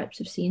different types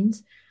of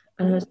scenes,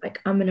 and I was like,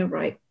 I'm gonna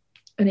write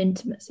an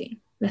intimate scene,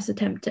 let's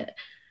attempt it.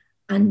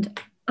 And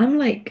I'm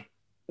like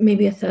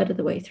maybe a third of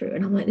the way through,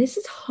 and I'm like, this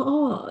is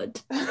hard.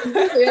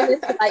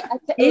 I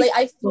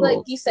feel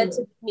like you sent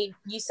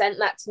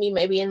that to me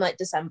maybe in like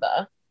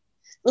December.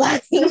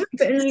 Like, I haven't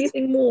written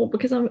anything more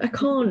because I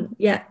can't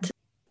yet.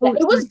 Yeah,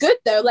 it was good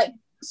though. Like,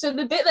 so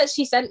the bit that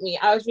she sent me,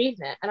 I was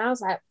reading it and I was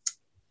like,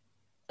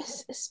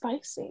 it's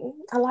spicy.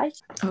 I like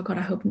it. Oh God,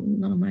 I hope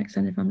none of my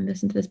extended family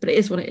listen to this, but it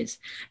is what it is.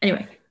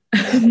 Anyway,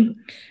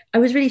 I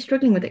was really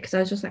struggling with it because I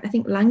was just like, I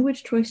think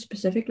language choice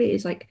specifically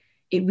is like,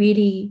 it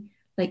really,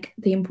 like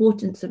the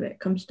importance of it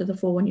comes to the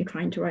fore when you're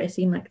trying to write a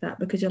scene like that,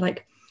 because you're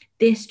like,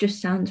 this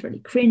just sounds really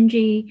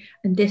cringy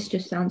and this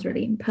just sounds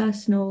really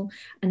impersonal.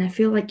 And I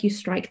feel like you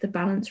strike the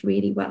balance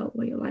really well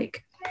where you're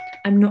like,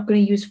 I'm not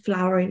going to use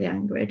flowery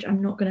language.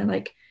 I'm not going to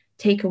like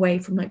take away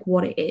from like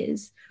what it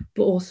is,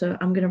 but also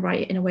I'm going to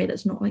write it in a way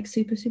that's not like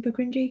super, super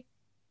cringy.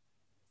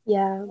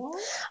 Yeah.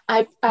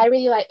 I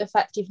really like the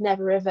fact you've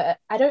never ever,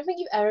 I don't think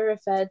you've ever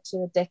referred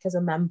to a dick as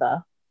a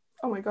member.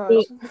 Oh my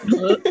gosh.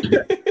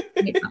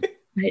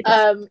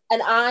 And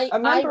a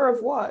member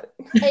of what?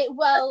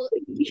 Well,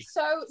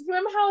 so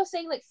remember how I was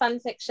saying like fan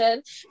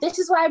fiction? This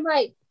is why I'm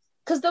like,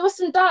 because there was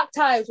some dark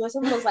times where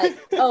someone was like,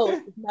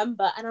 oh,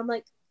 member, and I'm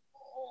like,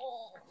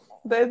 oh.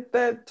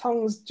 Their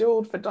tongues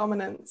dueled for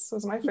dominance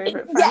was my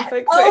favorite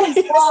fanfic. Oh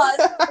God.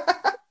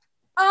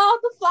 Oh,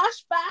 the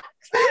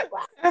flashbacks.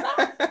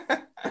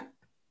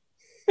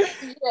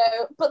 You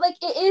know, but like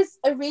it is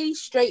a really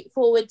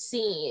straightforward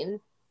scene,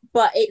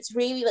 but it's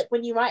really like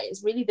when you write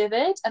it's really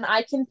vivid and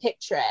I can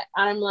picture it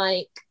and I'm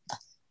like,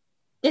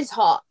 it's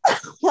hot.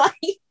 Like,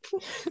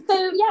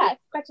 so yeah,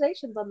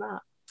 congratulations on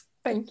that.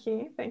 Thank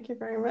you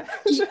very much.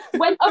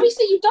 When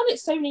obviously you've done it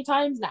so many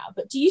times now,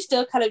 but do you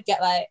still kind of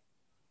get like,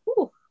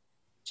 ooh,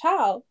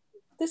 child,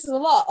 this is a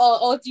lot,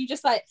 or do you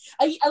just like,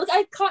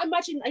 I can't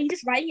imagine, are you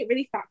just writing it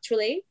really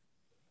factually?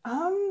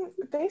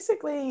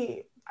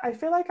 Basically I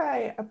feel like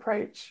I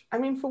approach, I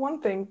mean, for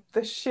one thing,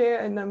 the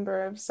sheer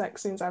number of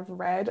sex scenes I've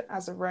read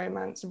as a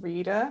romance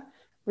reader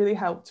really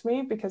helped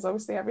me, because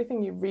obviously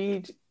everything you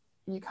read,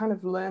 you kind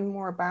of learn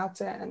more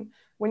about it. And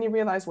when you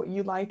realize what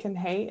you like and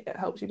hate, it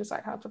helps you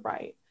decide how to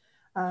write.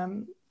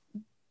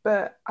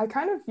 But I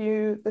kind of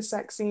view the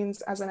sex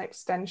scenes as an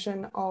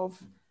extension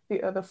of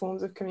the other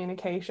forms of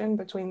communication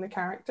between the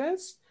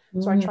characters.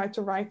 So I try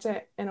to write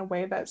it in a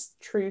way that's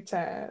true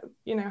to,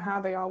 you know,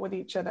 how they are with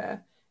each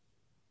other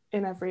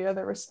in every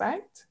other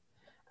respect.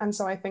 And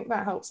so I think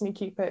that helps me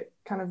keep it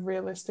kind of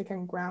realistic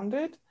and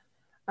grounded.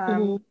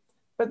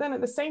 But then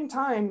at the same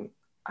time,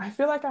 I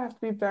feel like I have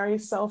to be very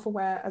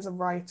self-aware as a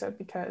writer,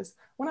 because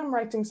when I'm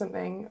writing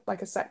something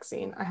like a sex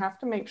scene, I have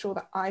to make sure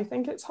that I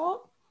think it's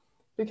hot,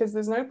 because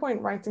there's no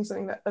point writing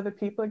something that other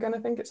people are going to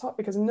think it's hot,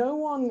 because no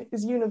one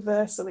is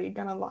universally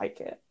going to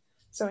like it.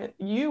 So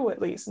you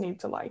at least need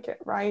to like it,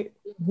 right?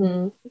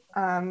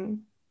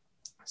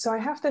 So I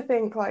have to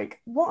think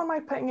like, what am I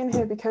putting in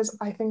here because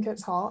I think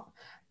it's hot,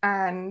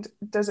 and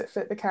does it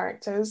fit the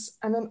characters?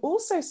 And then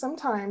also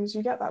sometimes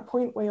you get that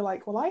point where you're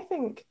like, well, I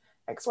think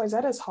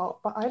XYZ is hot,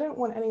 but I don't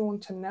want anyone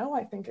to know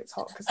I think it's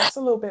hot because that's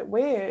a little bit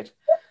weird.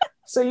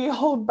 So you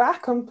hold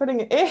back on putting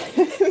it in,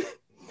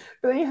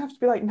 but then you have to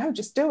be like, no,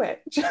 just do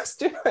it.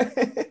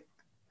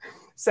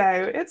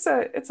 So it's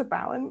a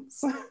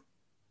balance.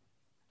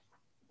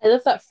 I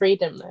love that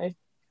freedom though.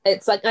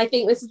 It's like, I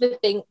think this is the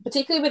thing,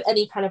 particularly with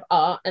any kind of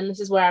art, and this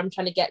is where I'm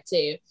trying to get to,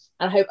 and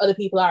I hope other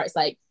people are, it's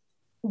like,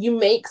 you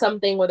make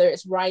something, whether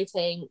it's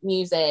writing,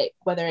 music,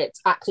 whether it's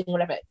acting,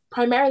 whatever,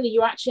 primarily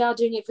you actually are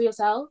doing it for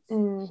yourself.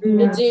 You're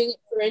doing it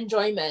for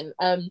enjoyment,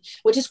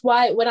 which is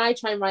why when I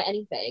try and write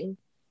anything,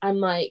 I'm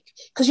like,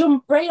 because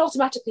your brain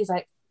automatically is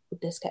like, would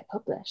this get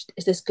published?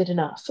 Is this good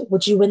enough?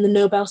 Would you win the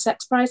Nobel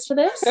Sex Prize for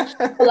this?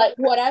 Or like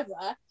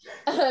whatever.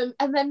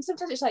 And then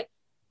sometimes it's like,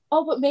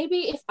 oh, but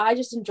maybe if I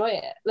just enjoy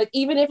it, like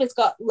even if it's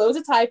got loads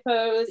of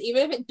typos,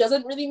 even if it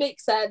doesn't really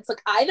make sense,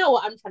 like I know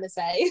what I'm trying to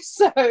say.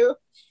 So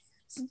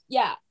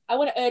yeah, I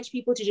want to urge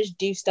people to just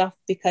do stuff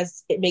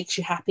because it makes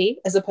you happy,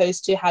 as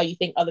opposed to how you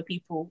think other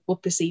people will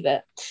perceive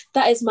it.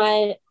 That is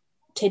my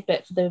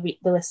tidbit for the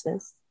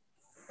listeners.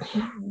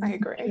 I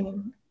agree.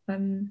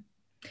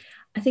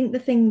 I think the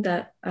thing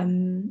that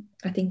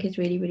I think is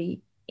really,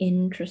 really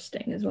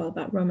interesting as well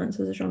about romance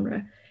as a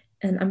genre,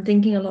 and I'm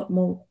thinking a lot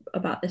more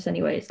about this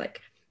anyway, is like,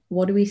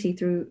 what do we see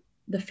through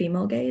the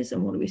female gaze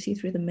and what do we see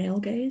through the male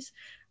gaze?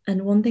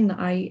 And one thing that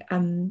I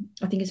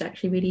think is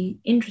actually really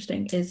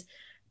interesting is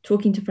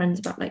talking to friends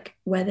about like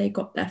where they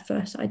got their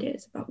first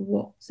ideas about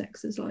what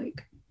sex is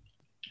like.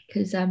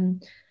 Because the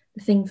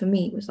thing for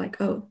me was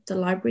like, oh, the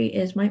library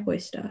is my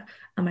oyster,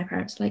 and my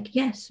parents were like,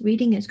 yes,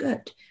 reading is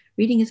good.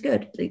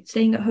 Like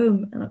staying at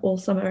home all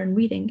summer and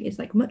reading is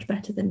like much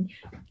better than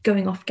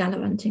going off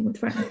gallivanting with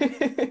friends.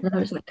 And I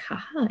was like,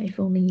 haha, if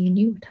only you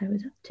knew what I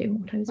was up to,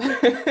 what I was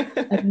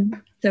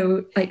doing.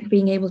 So like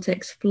being able to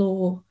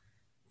explore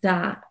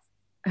that,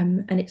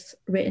 and it's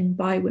written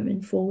by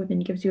women for women,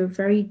 gives you a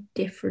very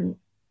different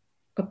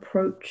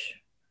approach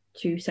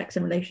to sex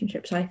and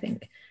relationships, I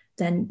think,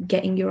 extent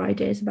getting your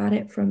ideas about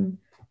it from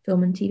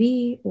film and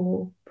TV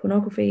or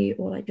pornography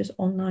or like just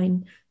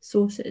online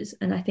sources.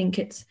 And I think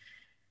it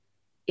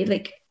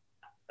like,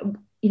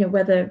 you know,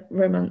 whether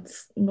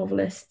romance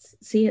novelists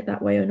see it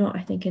that way or not,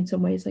 I think in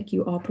some ways like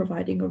you are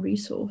providing a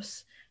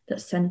resource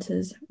that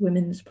centers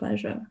women's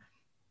pleasure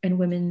and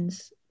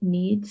women's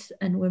needs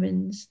and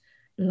women's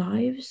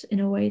lives in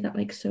a way that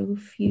like so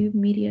few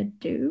media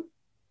do.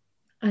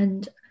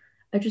 And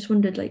I just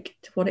wondered like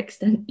to what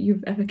extent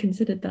you've ever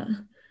considered that.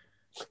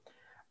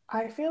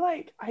 I feel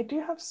like I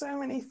do have so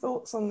many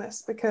thoughts on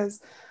this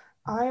because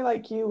I,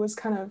 like you, was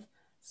kind of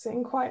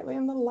sitting quietly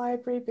in the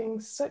library,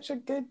 being such a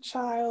good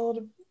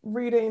child,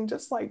 reading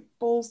just like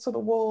balls to the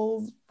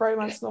walls,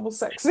 romance novel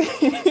sexy.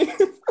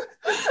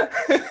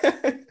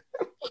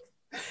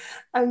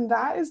 And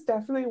that is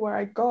definitely where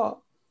I got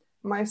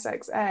my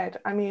sex ed.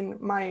 I mean,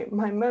 my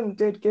mum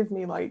did give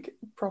me like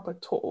proper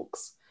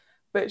talks,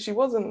 but she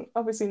wasn't,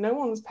 obviously no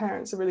one's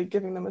parents are really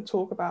giving them a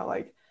talk about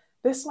like,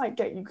 this might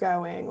get you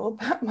going or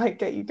that might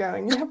get you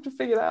going. You have to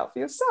figure that out for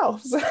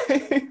yourself. So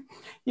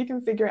you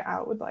can figure it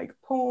out with like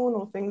porn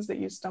or things that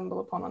you stumble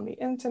upon on the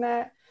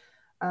internet,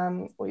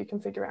 or you can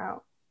figure it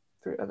out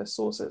through other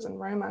sources, and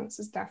romance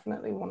is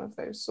definitely one of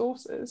those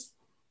sources.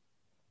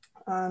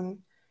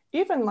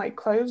 Even like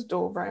closed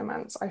door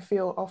romance, I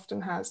feel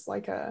often has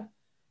like a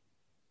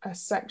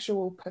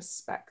sexual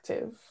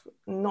perspective.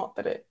 Not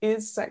that it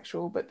is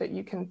sexual, but that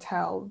you can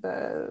tell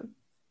the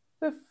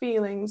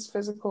feelings,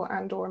 physical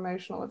and or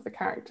emotional, of the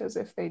characters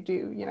if they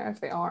do, you know,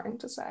 if they are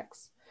into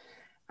sex.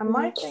 And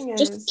my thing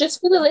is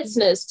just for the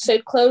listeners, so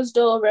closed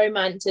door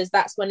romances,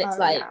 that's when it's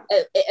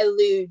it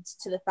alludes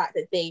to the fact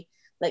that they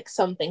like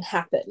something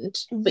happened,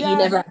 but you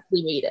never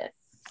actually read it.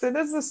 So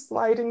there's a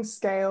sliding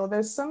scale.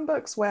 There's some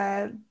books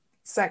where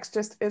sex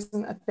just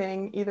isn't a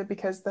thing, either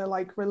because they're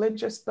like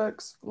religious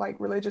books, like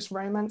religious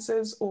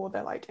romances, or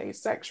they're like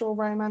asexual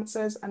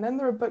romances. And then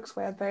there are books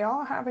where they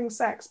are having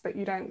sex, but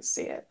you don't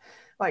see it.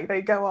 Like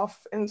they go off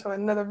into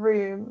another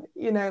room,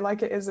 you know,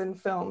 like it is in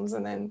films,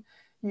 and then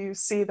you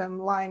see them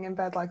lying in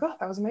bed like, oh,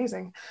 that was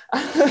amazing.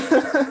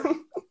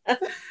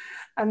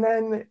 And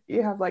then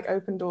you have like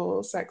open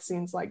door sex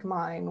scenes like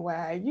mine,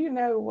 where you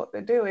know what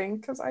they're doing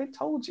because I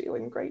told you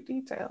in great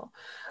detail.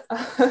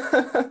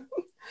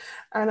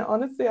 And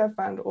honestly, I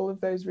found all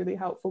of those really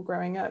helpful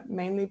growing up,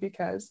 mainly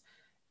because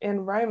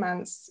in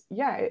romance,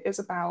 it is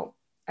about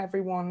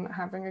everyone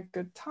having a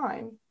good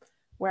time.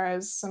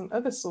 Whereas some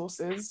other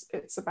sources,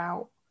 it's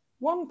about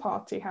one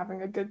party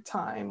having a good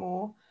time,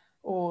 or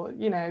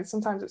you know,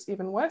 sometimes it's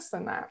even worse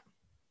than that.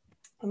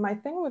 And my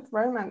thing with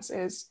romance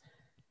is,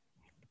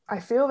 I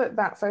feel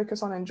that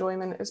focus on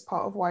enjoyment is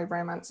part of why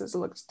romance is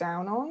looked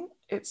down on.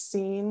 It's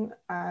seen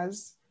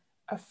as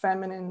a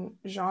feminine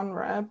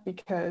genre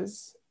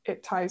because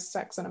it ties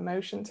sex and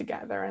emotion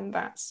together, and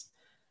that's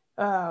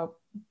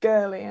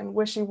girly and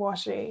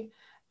wishy-washy.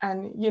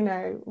 And, you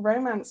know,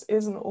 romance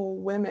isn't all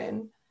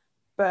women,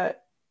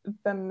 but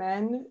the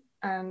men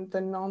and the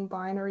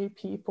non-binary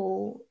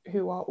people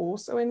who are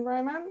also in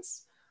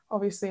romance,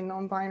 obviously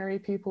non-binary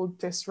people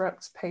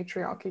disrupt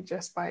patriarchy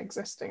just by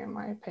existing, in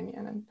my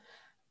opinion.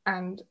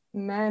 And the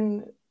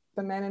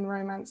men in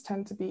romance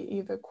tend to be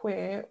either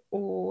queer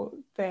or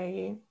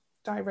they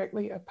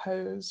directly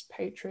oppose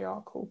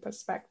patriarchal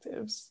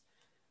perspectives.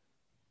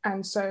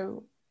 And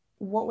so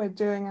what we're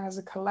doing as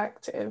a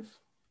collective,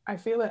 I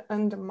feel it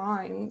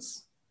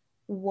undermines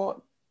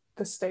what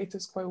the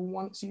status quo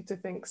wants you to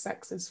think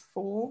sex is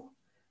for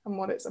and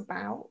what it's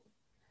about.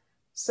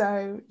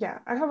 So yeah,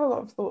 I have a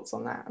lot of thoughts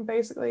on that. And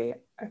basically,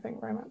 I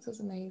think romance is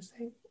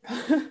amazing.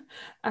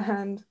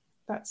 And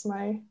that's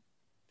my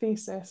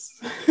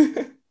thesis.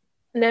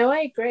 No, I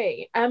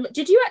agree.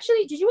 Did you watch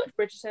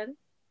Bridgerton?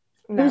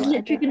 No, I was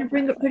literally going to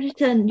bring up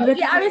Bridgerton.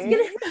 I was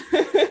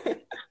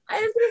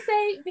gonna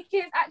say,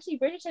 because actually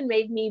Bridgerton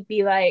made me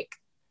be like,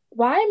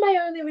 why am I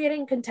only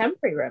reading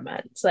contemporary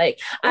romance? Like,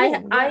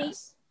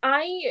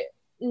 I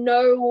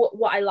know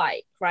what I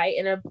like, right?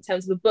 In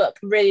terms of a book,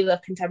 really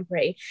love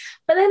contemporary.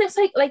 But then it's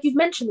like you've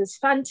mentioned, there's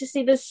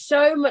fantasy, there's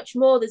so much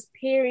more, there's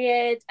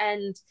period,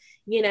 and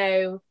you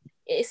know,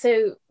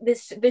 so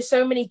there's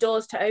so many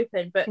doors to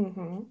open. But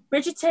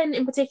Bridgerton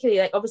in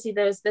particular, like obviously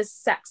there's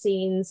sex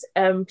scenes,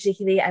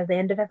 particularly at the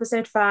end of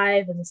episode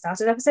 5 and the start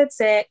of episode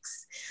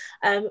 6,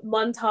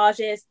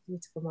 montages,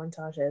 beautiful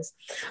montages.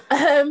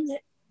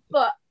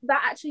 But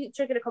that actually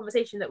triggered a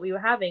conversation that we were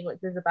having, which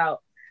was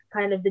about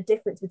kind of the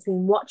difference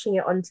between watching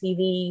it on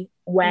TV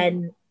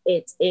when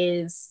it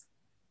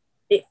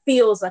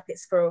feels like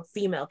it's for a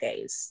female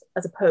gaze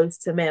as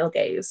opposed to male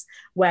gaze,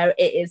 where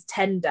it is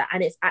tender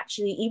and it's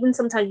actually, even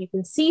sometimes you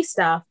can see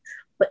stuff,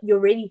 but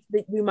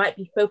you might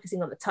be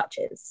focusing on the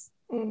touches,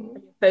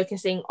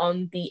 focusing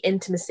on the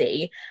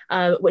intimacy,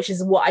 which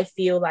is what I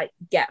feel like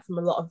you get from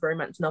a lot of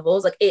romance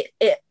novels. Like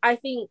I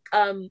think,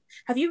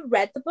 have you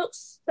read the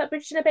books that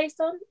Bridgerton are based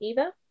on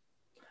either?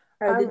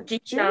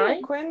 Julia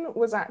Quinn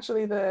was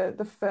actually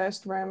the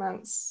first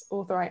romance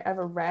author I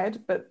ever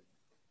read, but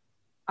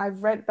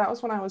that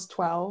was when I was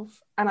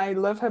 12, and I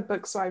love her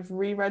books, so I've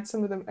reread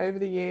some of them over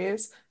the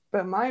years,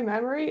 but my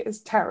memory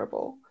is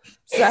terrible.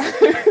 So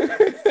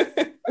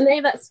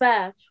no, that's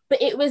fair.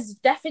 But it was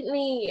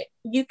definitely,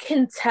 you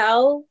can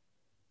tell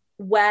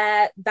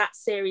where that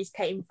series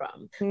came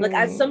from. Like,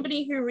 as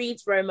somebody who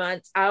reads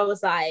romance, I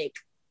was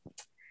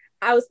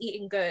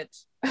eating good.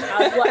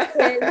 I was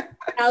watching,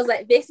 I was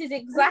like, this is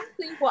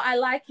exactly what I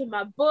like in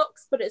my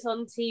books, but it's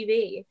on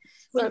TV.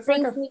 So it's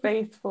like a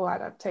faithful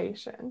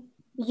adaptation.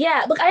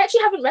 Yeah, look, I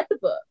actually haven't read the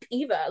book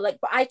either, like,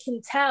 but I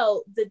can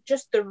tell the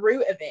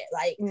root of it,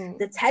 like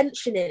the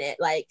tension in it,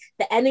 like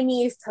the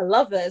enemies to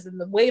lovers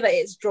and the way that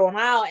it's drawn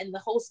out and the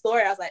whole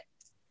story. I was like,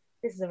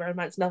 this is a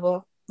romance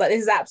novel. Like,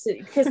 this is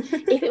absolutely, because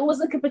if it was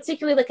like a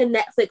particularly like a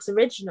Netflix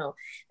original,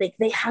 like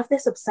they have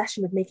this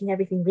obsession with making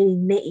everything really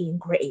nitty and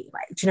gritty,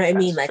 like, do you know what I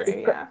mean? Like,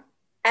 true, yeah.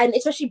 And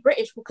especially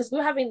British, because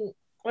when I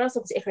was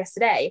talking to Icarus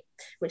today,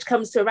 which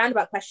comes to a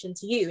roundabout question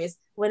to you, is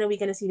when are we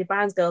going to see the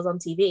Brown's Girls on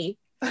TV?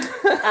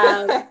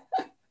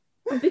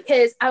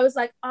 Because I was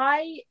like,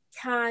 I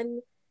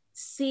can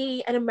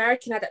see an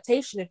American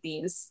adaptation of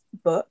these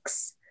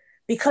books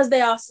because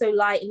they are so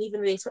light, and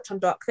even though they touch on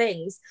dark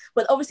things,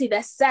 but obviously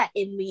they're set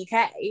in the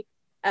UK.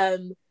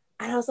 And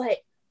I was like,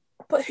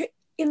 but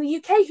in the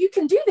UK, who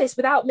can do this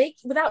without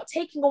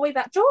taking away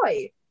that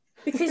joy?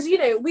 Because, you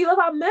know, we love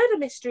our murder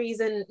mysteries,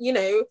 and, you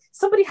know,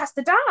 somebody has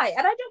to die,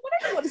 and I don't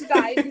want anyone to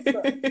die in these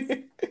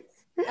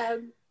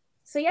books.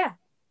 So yeah,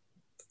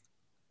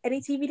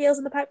 any TV deals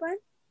in the pipeline?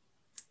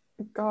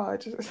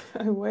 God,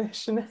 I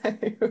wish. No.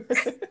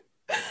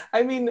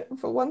 I mean,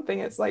 for one thing,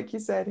 it's like you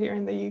said, here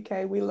in the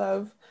UK, we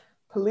love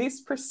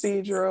police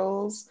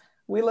procedurals,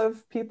 we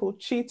love people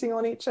cheating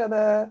on each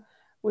other,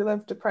 we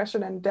love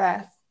depression and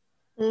death.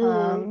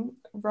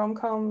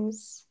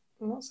 Rom-coms,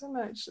 not so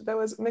much. There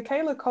was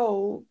Michaela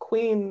Cole,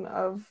 queen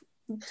of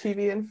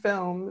TV and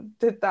film,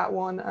 did that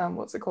one,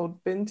 what's it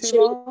called, Been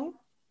Too Long?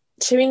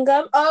 Chewing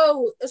Gum?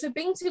 Oh, so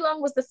Been Too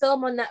Long was the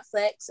film on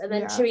Netflix, and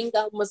then Chewing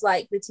Gum was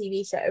like the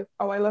TV show.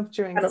 Oh, I love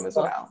Chewing Gum as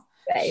well.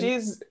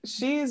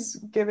 She's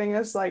giving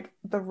us like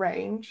the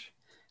range,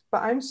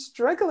 but I'm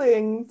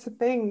struggling to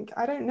think.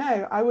 I don't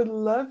know. I would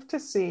love to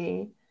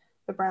see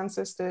the Brown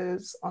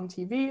sisters on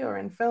TV or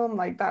in film.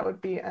 Like, that would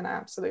be an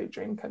absolute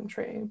dream come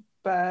true.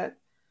 But,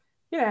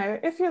 you know,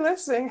 if you're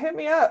listening, hit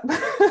me up.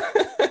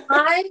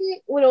 I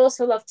would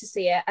also love to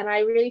see it, and I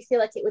really feel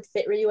like it would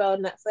fit really well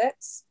on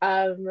Netflix.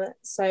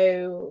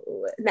 So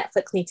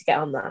Netflix need to get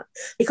on that,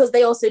 because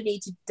they also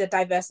need to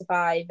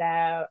diversify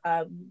their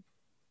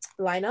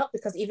lineup,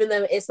 because even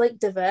though it's like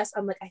diverse,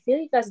 I'm like, I feel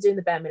like you guys are doing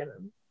the bare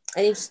minimum.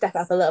 I need to step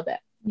up a little bit.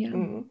 Yeah.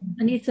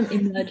 I need some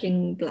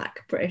emerging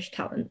Black British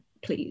talent,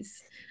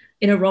 please,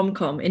 in a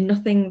rom-com, in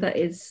nothing that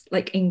is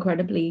like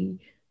incredibly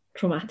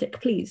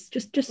traumatic, please.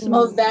 Just some...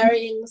 of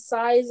varying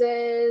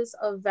sizes,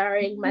 of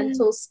varying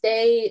mental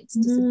states,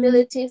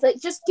 disabilities.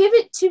 Like, just give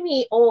it to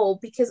me all,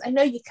 because I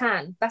know you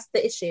can. That's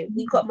the issue.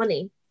 You've got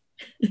money.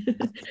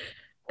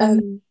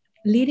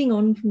 Leading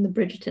on from the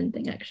Bridgerton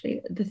thing,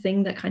 actually, the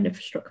thing that kind of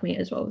struck me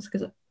as well was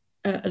because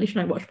Alicia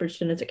and I watched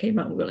Bridgerton as it came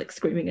out, and we were like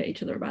screaming at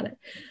each other about it.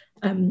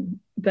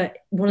 But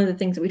one of the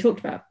things that we talked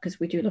about, because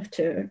we do love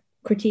to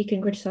critique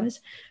and criticize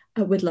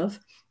with love,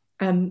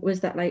 was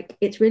that like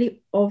it's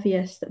really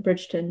obvious that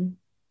Bridgerton,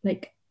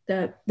 like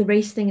the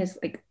race thing is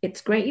like,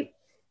 it's great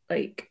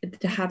like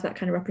to have that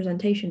kind of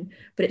representation,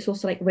 but it's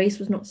also like race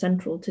was not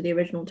central to the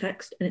original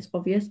text, and it's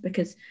obvious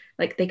because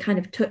like they kind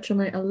of touch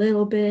on it a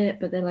little bit,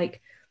 but they're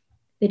like,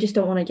 they just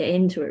don't want to get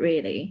into it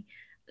really.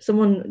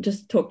 Someone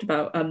just talked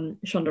about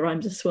Shonda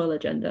Rhimes' swirl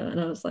agenda, and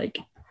I was like,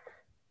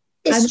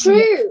 it's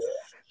true.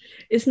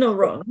 It's not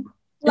wrong.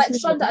 Like,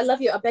 Shonda, I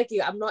love you, I beg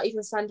you, I'm not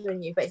even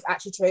slandering you, but it's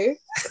actually true.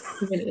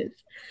 It is.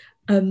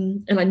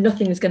 And like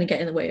nothing is going to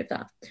get in the way of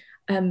that.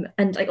 And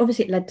like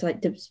obviously it led to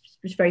like this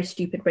very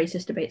stupid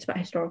racist debates about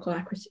historical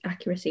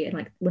accuracy, and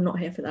like we're not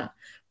here for that.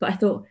 But I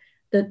thought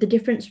the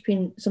difference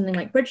between something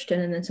like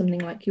Bridgerton and then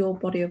something like your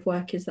body of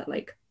work is that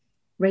like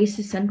race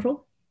is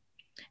central,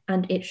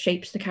 and it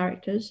shapes the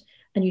characters,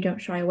 and you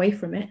don't shy away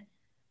from it.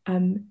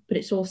 But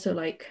it's also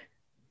like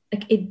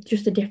it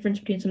just the difference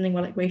between something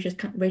where like race is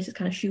kind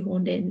of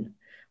shoehorned in,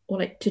 or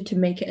like to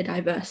make it a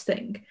diverse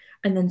thing,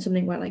 and then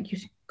something where like you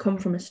come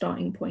from a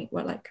starting point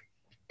where like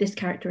this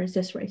character is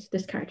this race,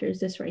 this character is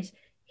this race,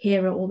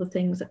 here are all the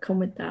things that come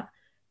with that,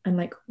 and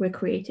like we're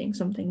creating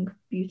something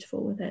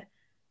beautiful with it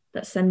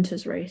that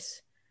centers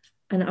race.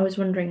 And I was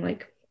wondering,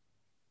 like,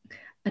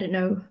 I don't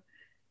know,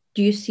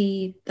 do you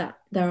see that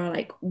there are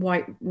like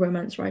white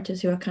romance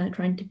writers who are kind of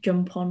trying to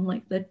jump on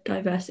like the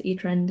diversity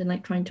trend and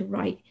like trying to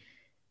write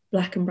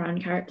Black and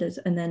brown characters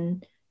and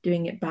then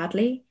doing it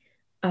badly?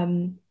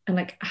 And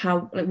like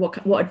how, like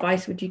what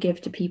advice would you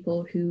give to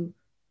people who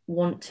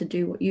want to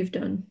do what you've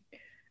done,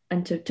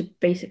 and to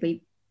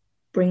basically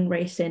bring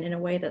race in a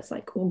way that's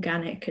like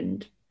organic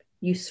and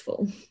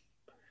useful?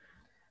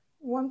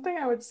 One thing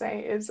I would say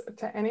is,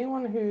 to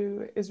anyone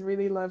who is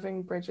really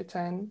loving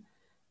Bridgerton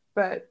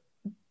but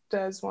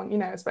does want, you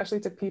know, especially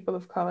to people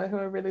of color who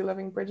are really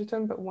loving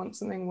Bridgerton but want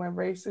something where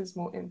race is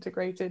more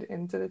integrated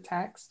into the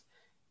text,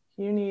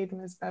 you need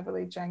Ms.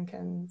 Beverly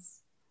Jenkins.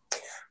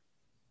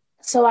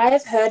 So I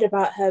have heard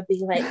about her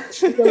being like,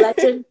 she's a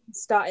legend who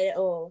started it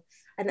all.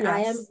 And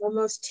I am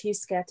almost too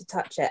scared to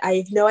touch it. I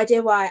have no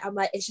idea why. I'm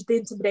like, it's just the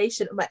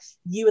intimidation. I'm like,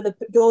 you're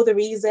the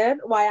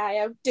reason why I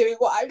am doing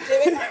what I'm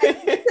doing.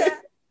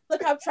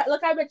 Look,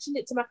 I mentioned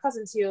it to my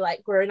cousins who were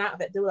like growing out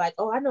of it. They were like,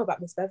 oh, I know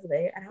about Miss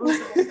Beverly. And I was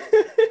like,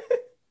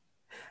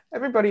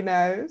 everybody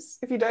knows.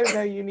 If you don't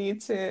know, you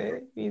need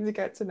to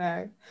get to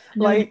know.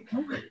 No. Like,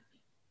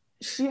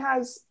 she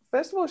has,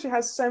 first of all, she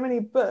has so many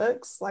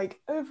books,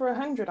 like over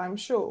 100, I'm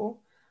sure,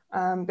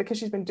 because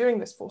she's been doing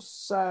this for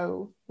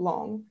so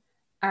long.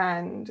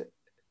 And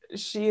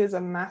she is a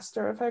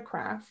master of her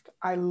craft.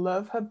 I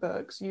love her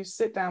books. You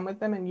sit down with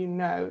them and you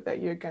know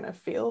that you're going to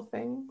feel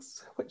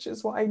things, which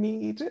is what I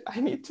need. I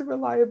need to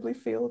reliably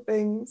feel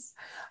things.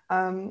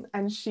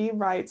 And she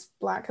writes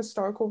Black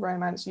historical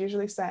romance,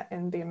 usually set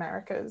in the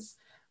Americas.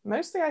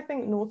 Mostly, I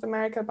think, North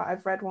America, but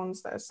I've read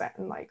ones that are set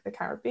in like the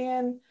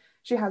Caribbean.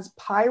 She has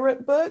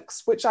pirate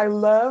books, which I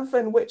love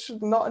and which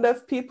not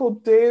enough people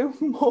do.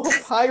 More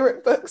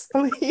pirate books,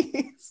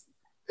 please.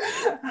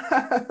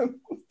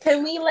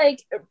 Can we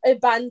like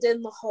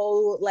abandon the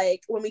whole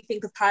like when we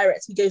think of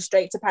pirates we go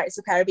straight to Pirates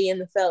of the Caribbean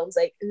the films?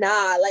 Like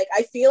nah, like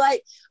I feel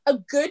like a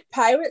good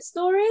pirate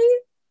story,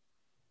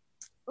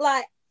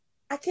 like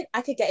I could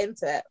get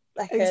into it.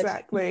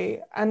 Exactly.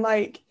 And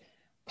like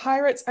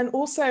pirates, and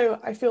also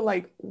I feel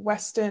like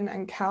Western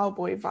and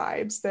cowboy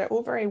vibes, they're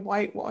all very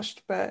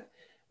whitewashed, but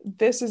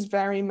this is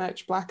very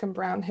much Black and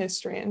brown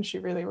history, and she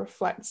really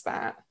reflects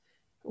that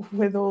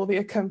with all the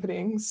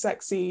accompanying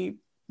sexy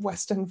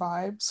Western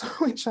vibes,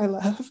 which I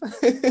love.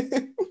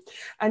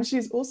 And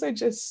she's also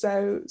just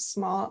so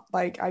smart.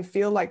 Like I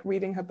feel like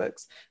reading her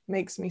books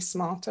makes me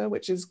smarter,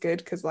 which is good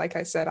because like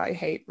I said, I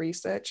hate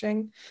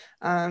researching.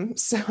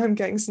 So I'm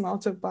getting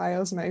smarter by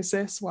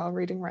osmosis while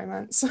reading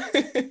romance.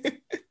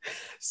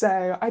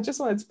 So I just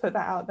wanted to put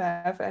that out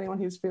there for anyone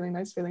who's feeling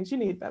those feelings. You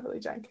need Beverly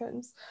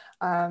Jenkins.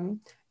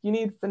 You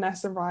need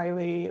Vanessa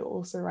Riley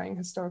also writing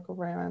historical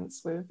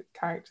romance with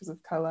characters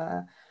of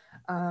color.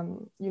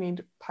 You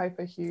need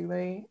Piper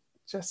Hewley.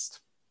 Just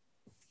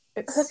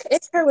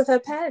it's her with her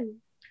pen.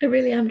 I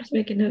really am just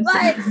making notes.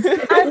 Like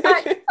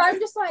I'm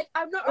just like,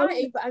 I'm not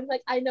writing, but I'm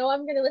like, I know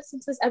I'm gonna listen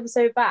to this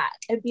episode back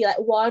and be like,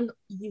 one,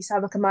 you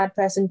sound like a mad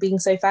person being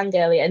so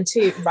fangirly, and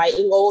two,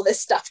 writing all this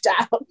stuff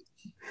down.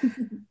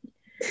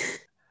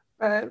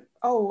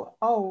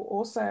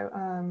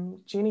 Also,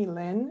 Jeannie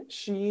Lin,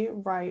 she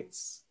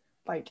writes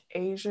like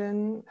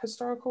Asian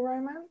historical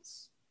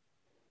romance.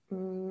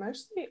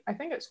 Mostly, I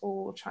think it's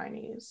all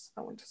Chinese,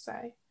 I want to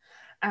say.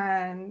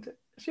 And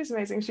she's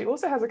amazing. She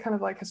also has a kind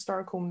of like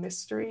historical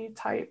mystery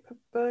type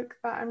book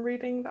that I'm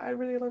reading that I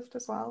really loved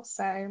as well.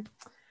 So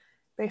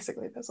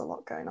basically there's a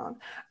lot going on.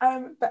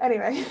 But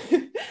anyway,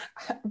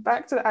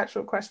 back to the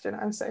actual question.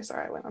 I'm so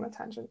sorry I went on a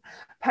tangent.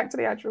 Back to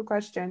the actual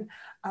question.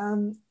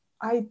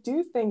 I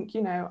do think,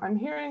 I'm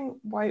hearing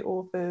white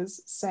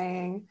authors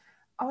saying,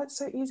 oh, it's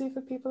so easy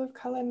for people of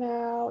color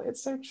now.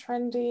 It's so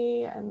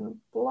trendy and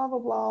blah, blah,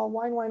 blah,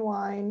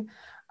 wine,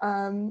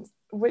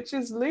 which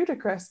is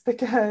ludicrous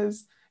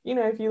because,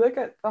 if you look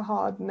at the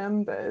hard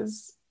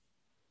numbers,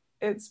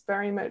 it's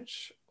very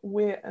much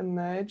we're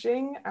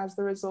emerging as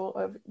the result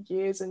of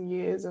years and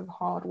years of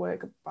hard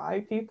work by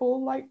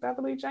people like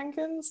Beverly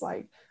Jenkins.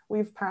 Like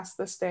we've passed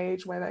the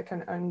stage where there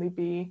can only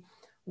be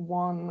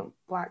one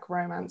Black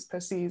romance per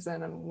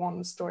season and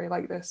one story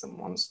like this and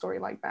one story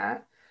like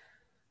that.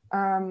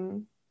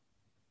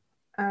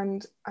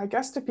 And I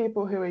guess to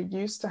people who are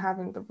used to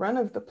having the run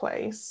of the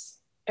place,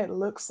 it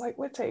looks like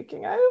we're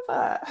taking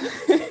over.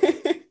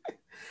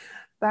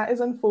 That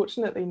is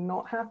unfortunately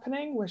not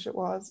happening. Wish it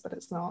was, but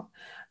it's not.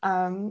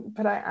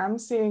 But I am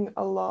seeing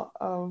a lot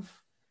of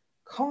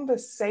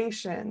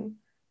conversation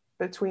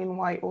between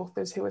white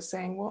authors who are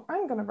saying, well,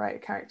 I'm going to write a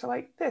character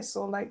like this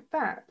or like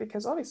that,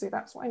 because obviously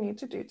that's what I need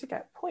to do to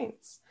get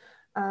points.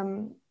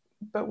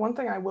 But one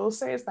thing I will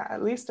say is that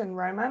at least in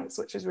romance,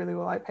 which is really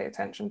all I pay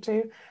attention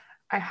to,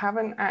 I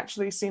haven't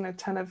actually seen a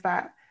ton of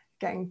that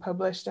getting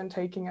published and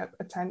taking up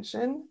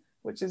attention,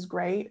 which is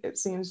great. It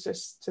seems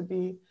just to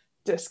be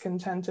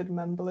discontented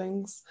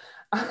mumblings.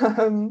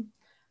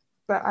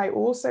 But I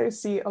also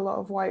see a lot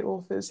of white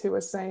authors who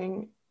are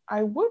saying,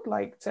 I would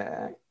like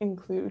to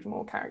include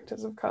more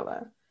characters of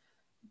color,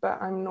 but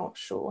I'm not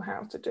sure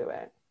how to do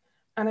it.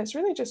 And it's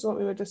really just what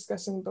we were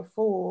discussing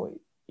before.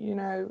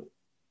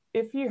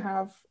 If you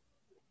have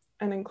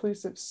an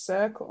inclusive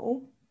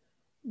circle,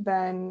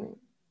 then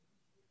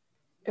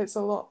it's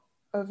a lot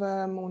of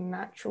a more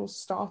natural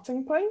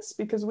starting place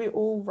because we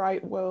all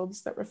write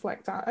worlds that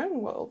reflect our own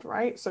world,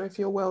 right? So if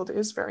your world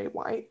is very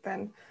white,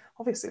 then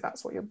obviously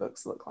that's what your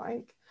books look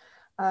like.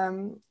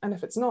 And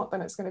if it's not,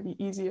 then it's going to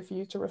be easier for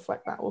you to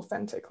reflect that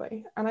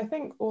authentically. And I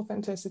think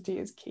authenticity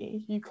is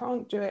key. You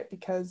can't do it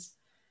because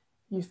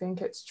you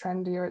think it's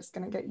trendy or it's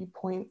going to get you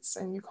points,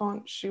 and you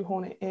can't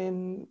shoehorn it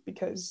in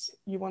because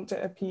you want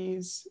to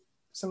appease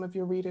some of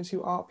your readers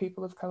who are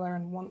people of color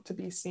and want to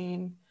be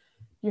seen.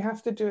 You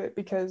have to do it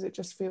because it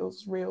just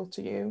feels real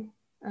to you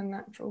and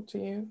natural to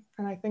you.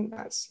 And I think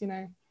that's,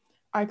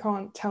 I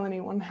can't tell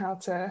anyone how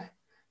to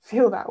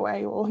feel that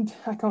way, or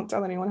I can't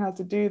tell anyone how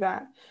to do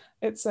that.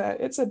 It's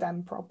a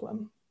them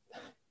problem.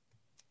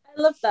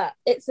 I love that.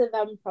 It's a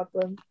them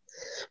problem.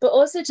 But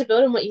also to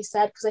build on what you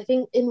said, because I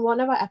think in one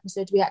of our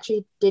episodes, we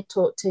actually did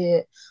talk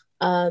to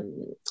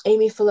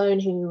Amy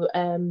Falone, who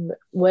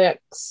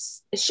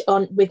works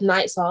with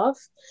Nights Of.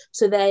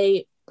 So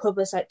they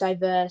publish like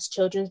diverse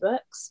children's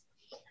books.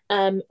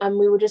 And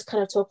we were just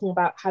kind of talking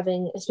about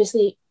having,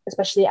 especially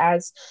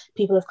as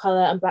people of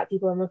colour and Black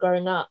people when we're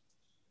growing up,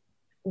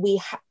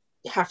 we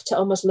have to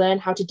almost learn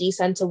how to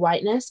decenter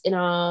whiteness in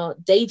our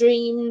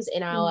daydreams,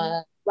 in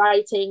our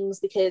writings,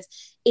 because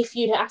if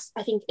you'd asked,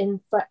 I think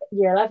in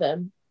year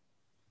 11,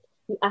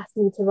 you asked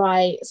me to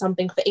write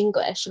something for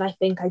English, and I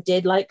think I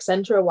did like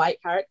center a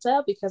white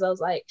character, because I was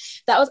like,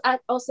 that was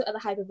also at the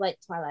height of like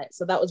Twilight,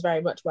 so that was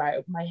very much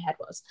where my head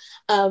was.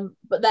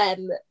 But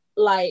then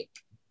like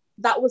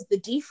that was the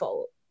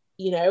default,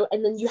 you know,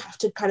 and then you have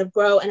to kind of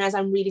grow. And as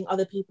I'm reading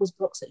other people's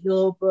books, like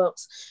your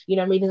books, you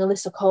know, I'm reading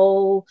Alyssa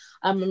Cole,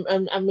 I'm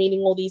reading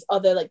all these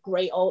other like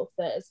great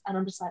authors, and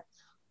I'm just like,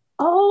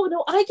 oh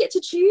no, I get to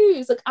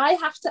choose. Like I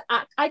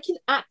can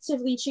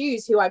actively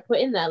choose who I put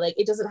in there. Like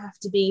it doesn't have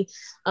to be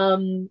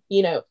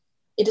you know,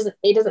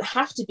 it doesn't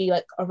have to be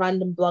like a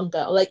random blonde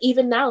girl. Like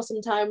even now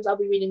sometimes I'll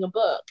be reading a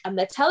book and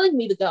they're telling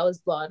me the girl is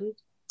blonde,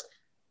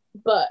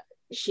 but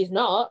she's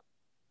not.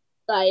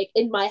 Like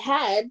in my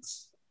head,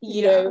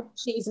 you know,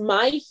 she's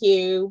my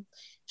hue.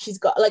 She's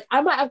got like,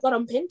 I might have gone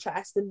on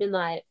Pinterest and been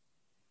like,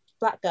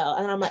 Black girl,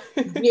 and I'm like,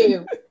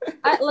 you.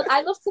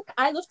 I love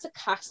to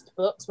cast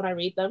books when I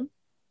read them.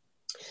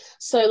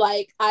 So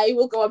like I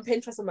will go on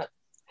Pinterest, I'm like,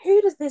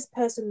 who does this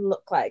person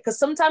look like? Because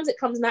sometimes it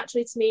comes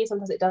naturally to me,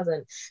 sometimes it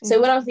doesn't.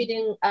 So when I was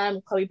reading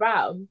Chloe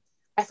Brown,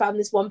 I found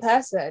this one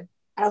person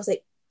and I was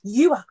like,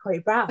 you are Chloe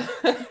Brown.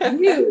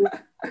 you,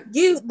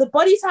 the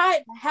body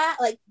type, the hair,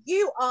 like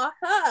you are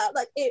her.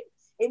 Like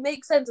it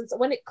makes sense. And so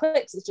when it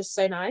clicks, it's just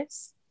so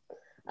nice.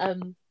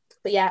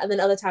 But yeah, and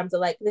then other times they're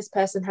like, this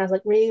person has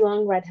like really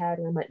long red hair,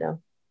 and I'm like,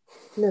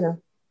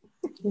 no,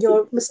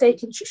 you're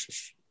mistaken.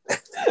 Shh.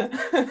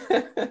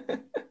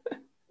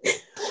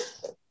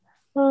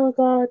 Oh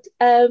god.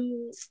 I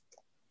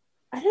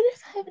don't know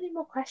if I have any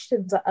more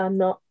questions that are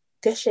not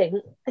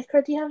gushing.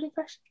 Ikra, do you have any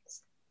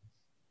questions?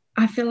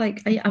 I feel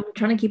like I'm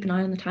trying to keep an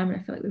eye on the time, and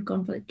I feel like we've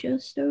gone for like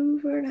just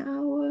over an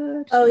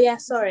hour. Oh yeah,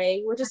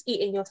 sorry, we're just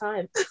eating your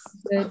time.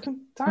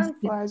 Time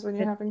flies when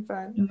you're having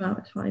fun. Amount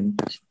of time.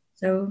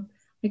 So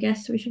I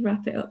guess we should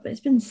wrap it up. But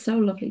it's been so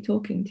lovely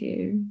talking to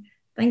you.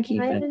 Thank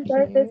you. I've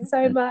enjoyed this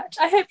so much.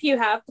 I hope you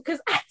have,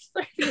 because I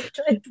really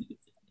enjoyed it.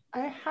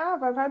 I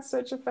have. I've had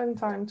such a fun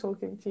time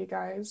talking to you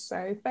guys.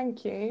 So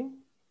thank you.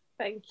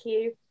 Thank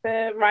you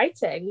for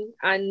writing,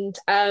 and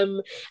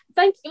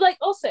thank you, like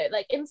also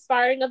like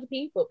inspiring other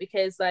people,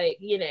 because like,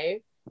 you know,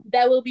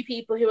 there will be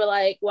people who are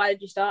like, why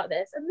did you start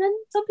this? And then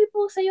some people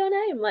will say your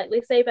name, like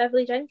they say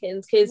Beverly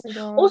Jenkins, because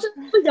also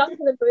people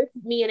younger than both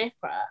me and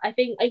Ikra. I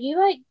think, are you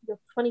like, you're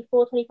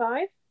 24,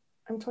 25?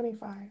 I'm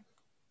 25.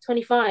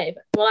 25.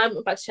 Well, I'm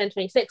about to turn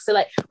 26, so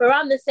like we're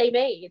around the same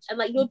age, and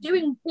like you're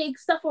doing big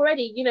stuff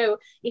already. You know,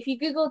 if you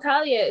Google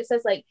Talia, it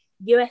says like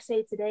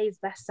USA Today's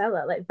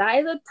bestseller. Like that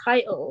is a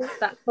title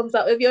that comes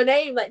up with your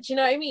name. Like, do you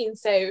know what I mean?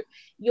 So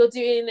you're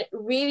doing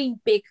really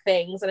big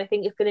things, and I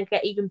think it's going to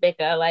get even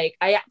bigger. Like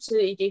I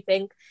absolutely do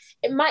think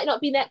it might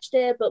not be next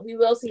year, but we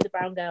will see the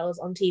Brown Girls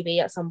on TV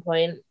at some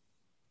point.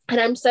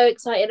 And I'm so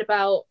excited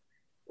about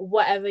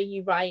whatever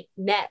you write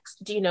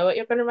next. Do you know what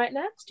you're going to write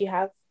next? Do you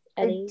have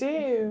any? I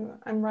do.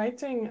 I'm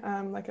writing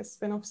like a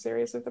spin-off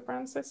series of the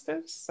Brown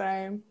sisters.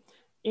 So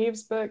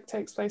Eve's book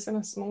takes place in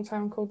a small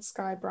town called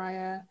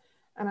Skybriar,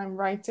 and I'm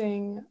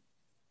writing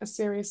a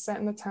series set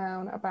in the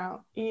town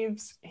about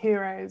Eve's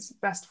hero's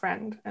best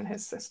friend and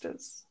his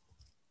sisters.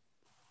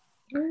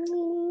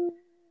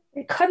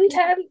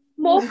 Content,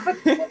 more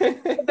content.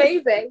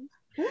 Amazing.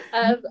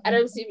 And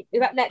I'm assuming,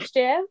 is that next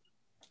year?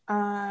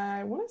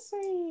 I want to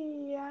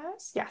say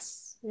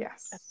yes.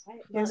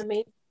 Okay, yes.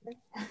 Amazing.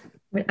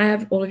 I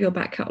have all of your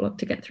back catalogue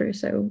to get through,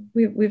 so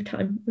we have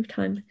time.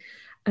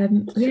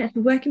 Yeah, so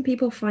where can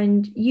people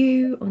find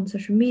you on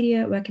social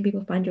media? Where can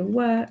people find your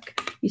work?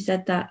 You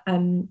said that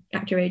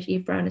Act Your Age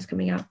Eve Brown is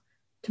coming out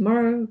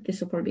tomorrow. This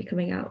will probably be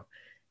coming out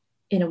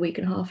in a week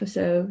and a half or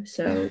so.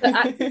 So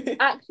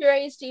Act Your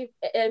Age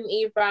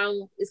Eve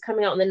Brown is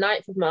coming out on the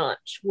 9th of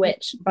March,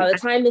 which by the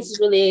time this is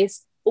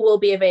released will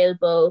be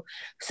available.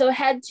 So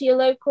head to your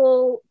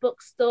local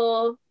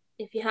bookstore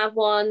if you have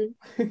one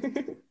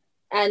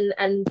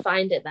and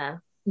find it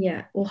there.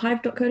 Yeah, or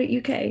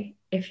hive.co.uk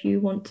if you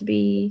want to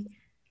be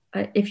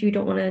if you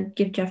don't want to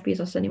give Jeff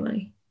Bezos any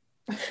money.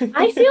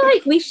 I feel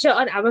like we shit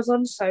on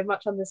Amazon so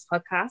much on this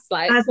podcast.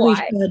 Like, as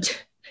why? we should.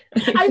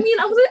 I mean,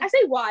 I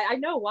say why. I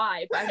know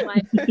why, but I'm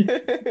like.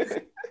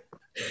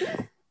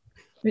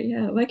 But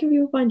yeah, where can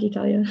people find you,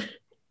 Talia?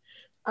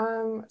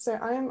 So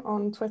I am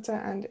on Twitter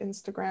and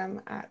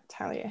Instagram at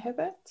Talia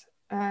Hibbert,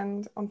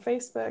 and on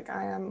Facebook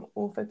I am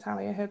author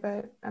Talia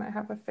Hibbert, and I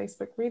have a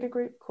Facebook reader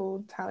group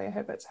called Talia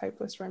Hibbert's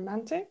Hopeless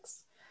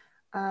Romantics.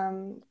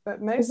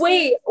 But mostly...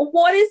 Wait,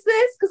 what is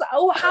this? Because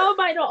how am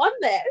I not on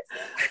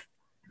this?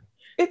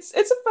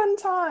 it's a fun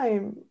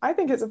time. I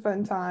think it's a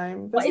fun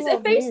time. What, is it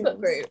a Facebook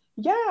group?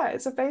 Yeah,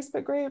 it's a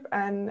Facebook group,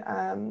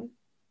 and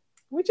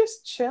we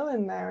just chill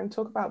in there and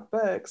talk about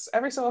books.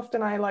 Every so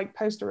often I like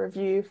post a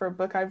review for a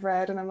book I've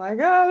read and I'm like,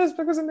 oh, this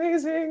book was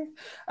amazing.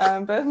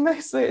 But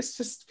mostly it's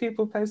just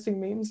people posting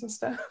memes and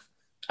stuff.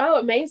 Oh,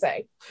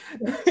 amazing.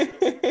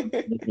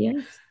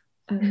 Yes.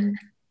 And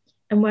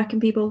where can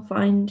people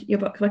find your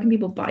books? Where can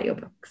people buy your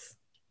books?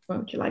 Where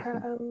would you like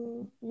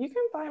them? You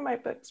can buy my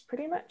books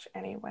pretty much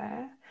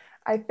anywhere.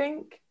 I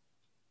think,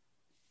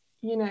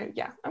 I'm going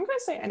to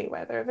say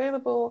anywhere. They're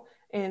available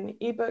in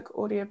ebook,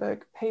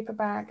 audiobook,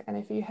 paperback, and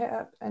if you hit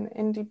up an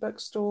indie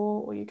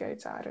bookstore or you go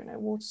to, I don't know,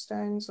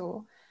 Waterstones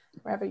or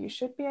wherever, you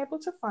should be able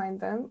to find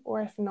them. Or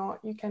if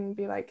not, you can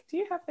be like, do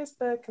you have this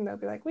book? And they'll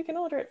be like, we can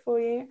order it for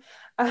you.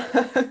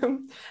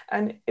 And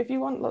if you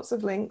want lots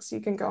of links,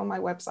 you can go on my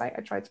website.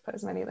 I tried to put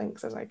as many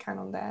links as I can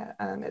on there.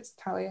 It's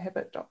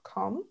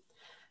taliahibbert.com.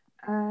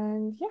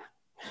 And yeah.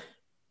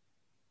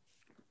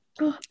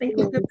 Oh, thank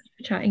you so much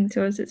for chatting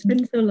to us. It's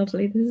been so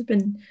lovely. This has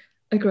been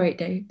a great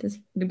day. This is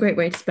a great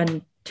way to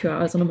spend 2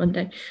 hours on a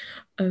Monday.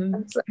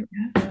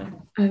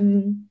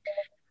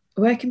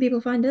 Where can people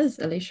find us,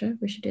 Alicia?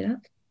 We should do that.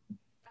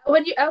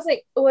 I was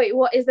like, wait,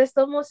 what, is there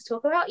still more to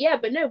talk about? Yeah,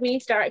 but no, we need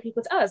to direct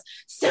people to us.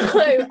 So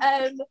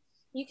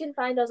you can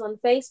find us on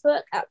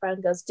Facebook at Brown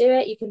Girls Do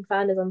It. You can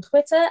find us on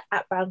Twitter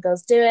at Brown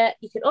Girls Do It.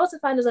 You can also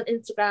find us on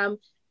Instagram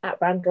at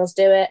Brown Girls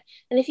Do It.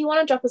 And if you want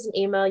to drop us an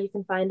email, you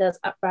can find us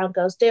at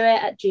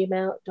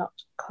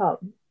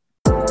browngirlsdoit@gmail.com.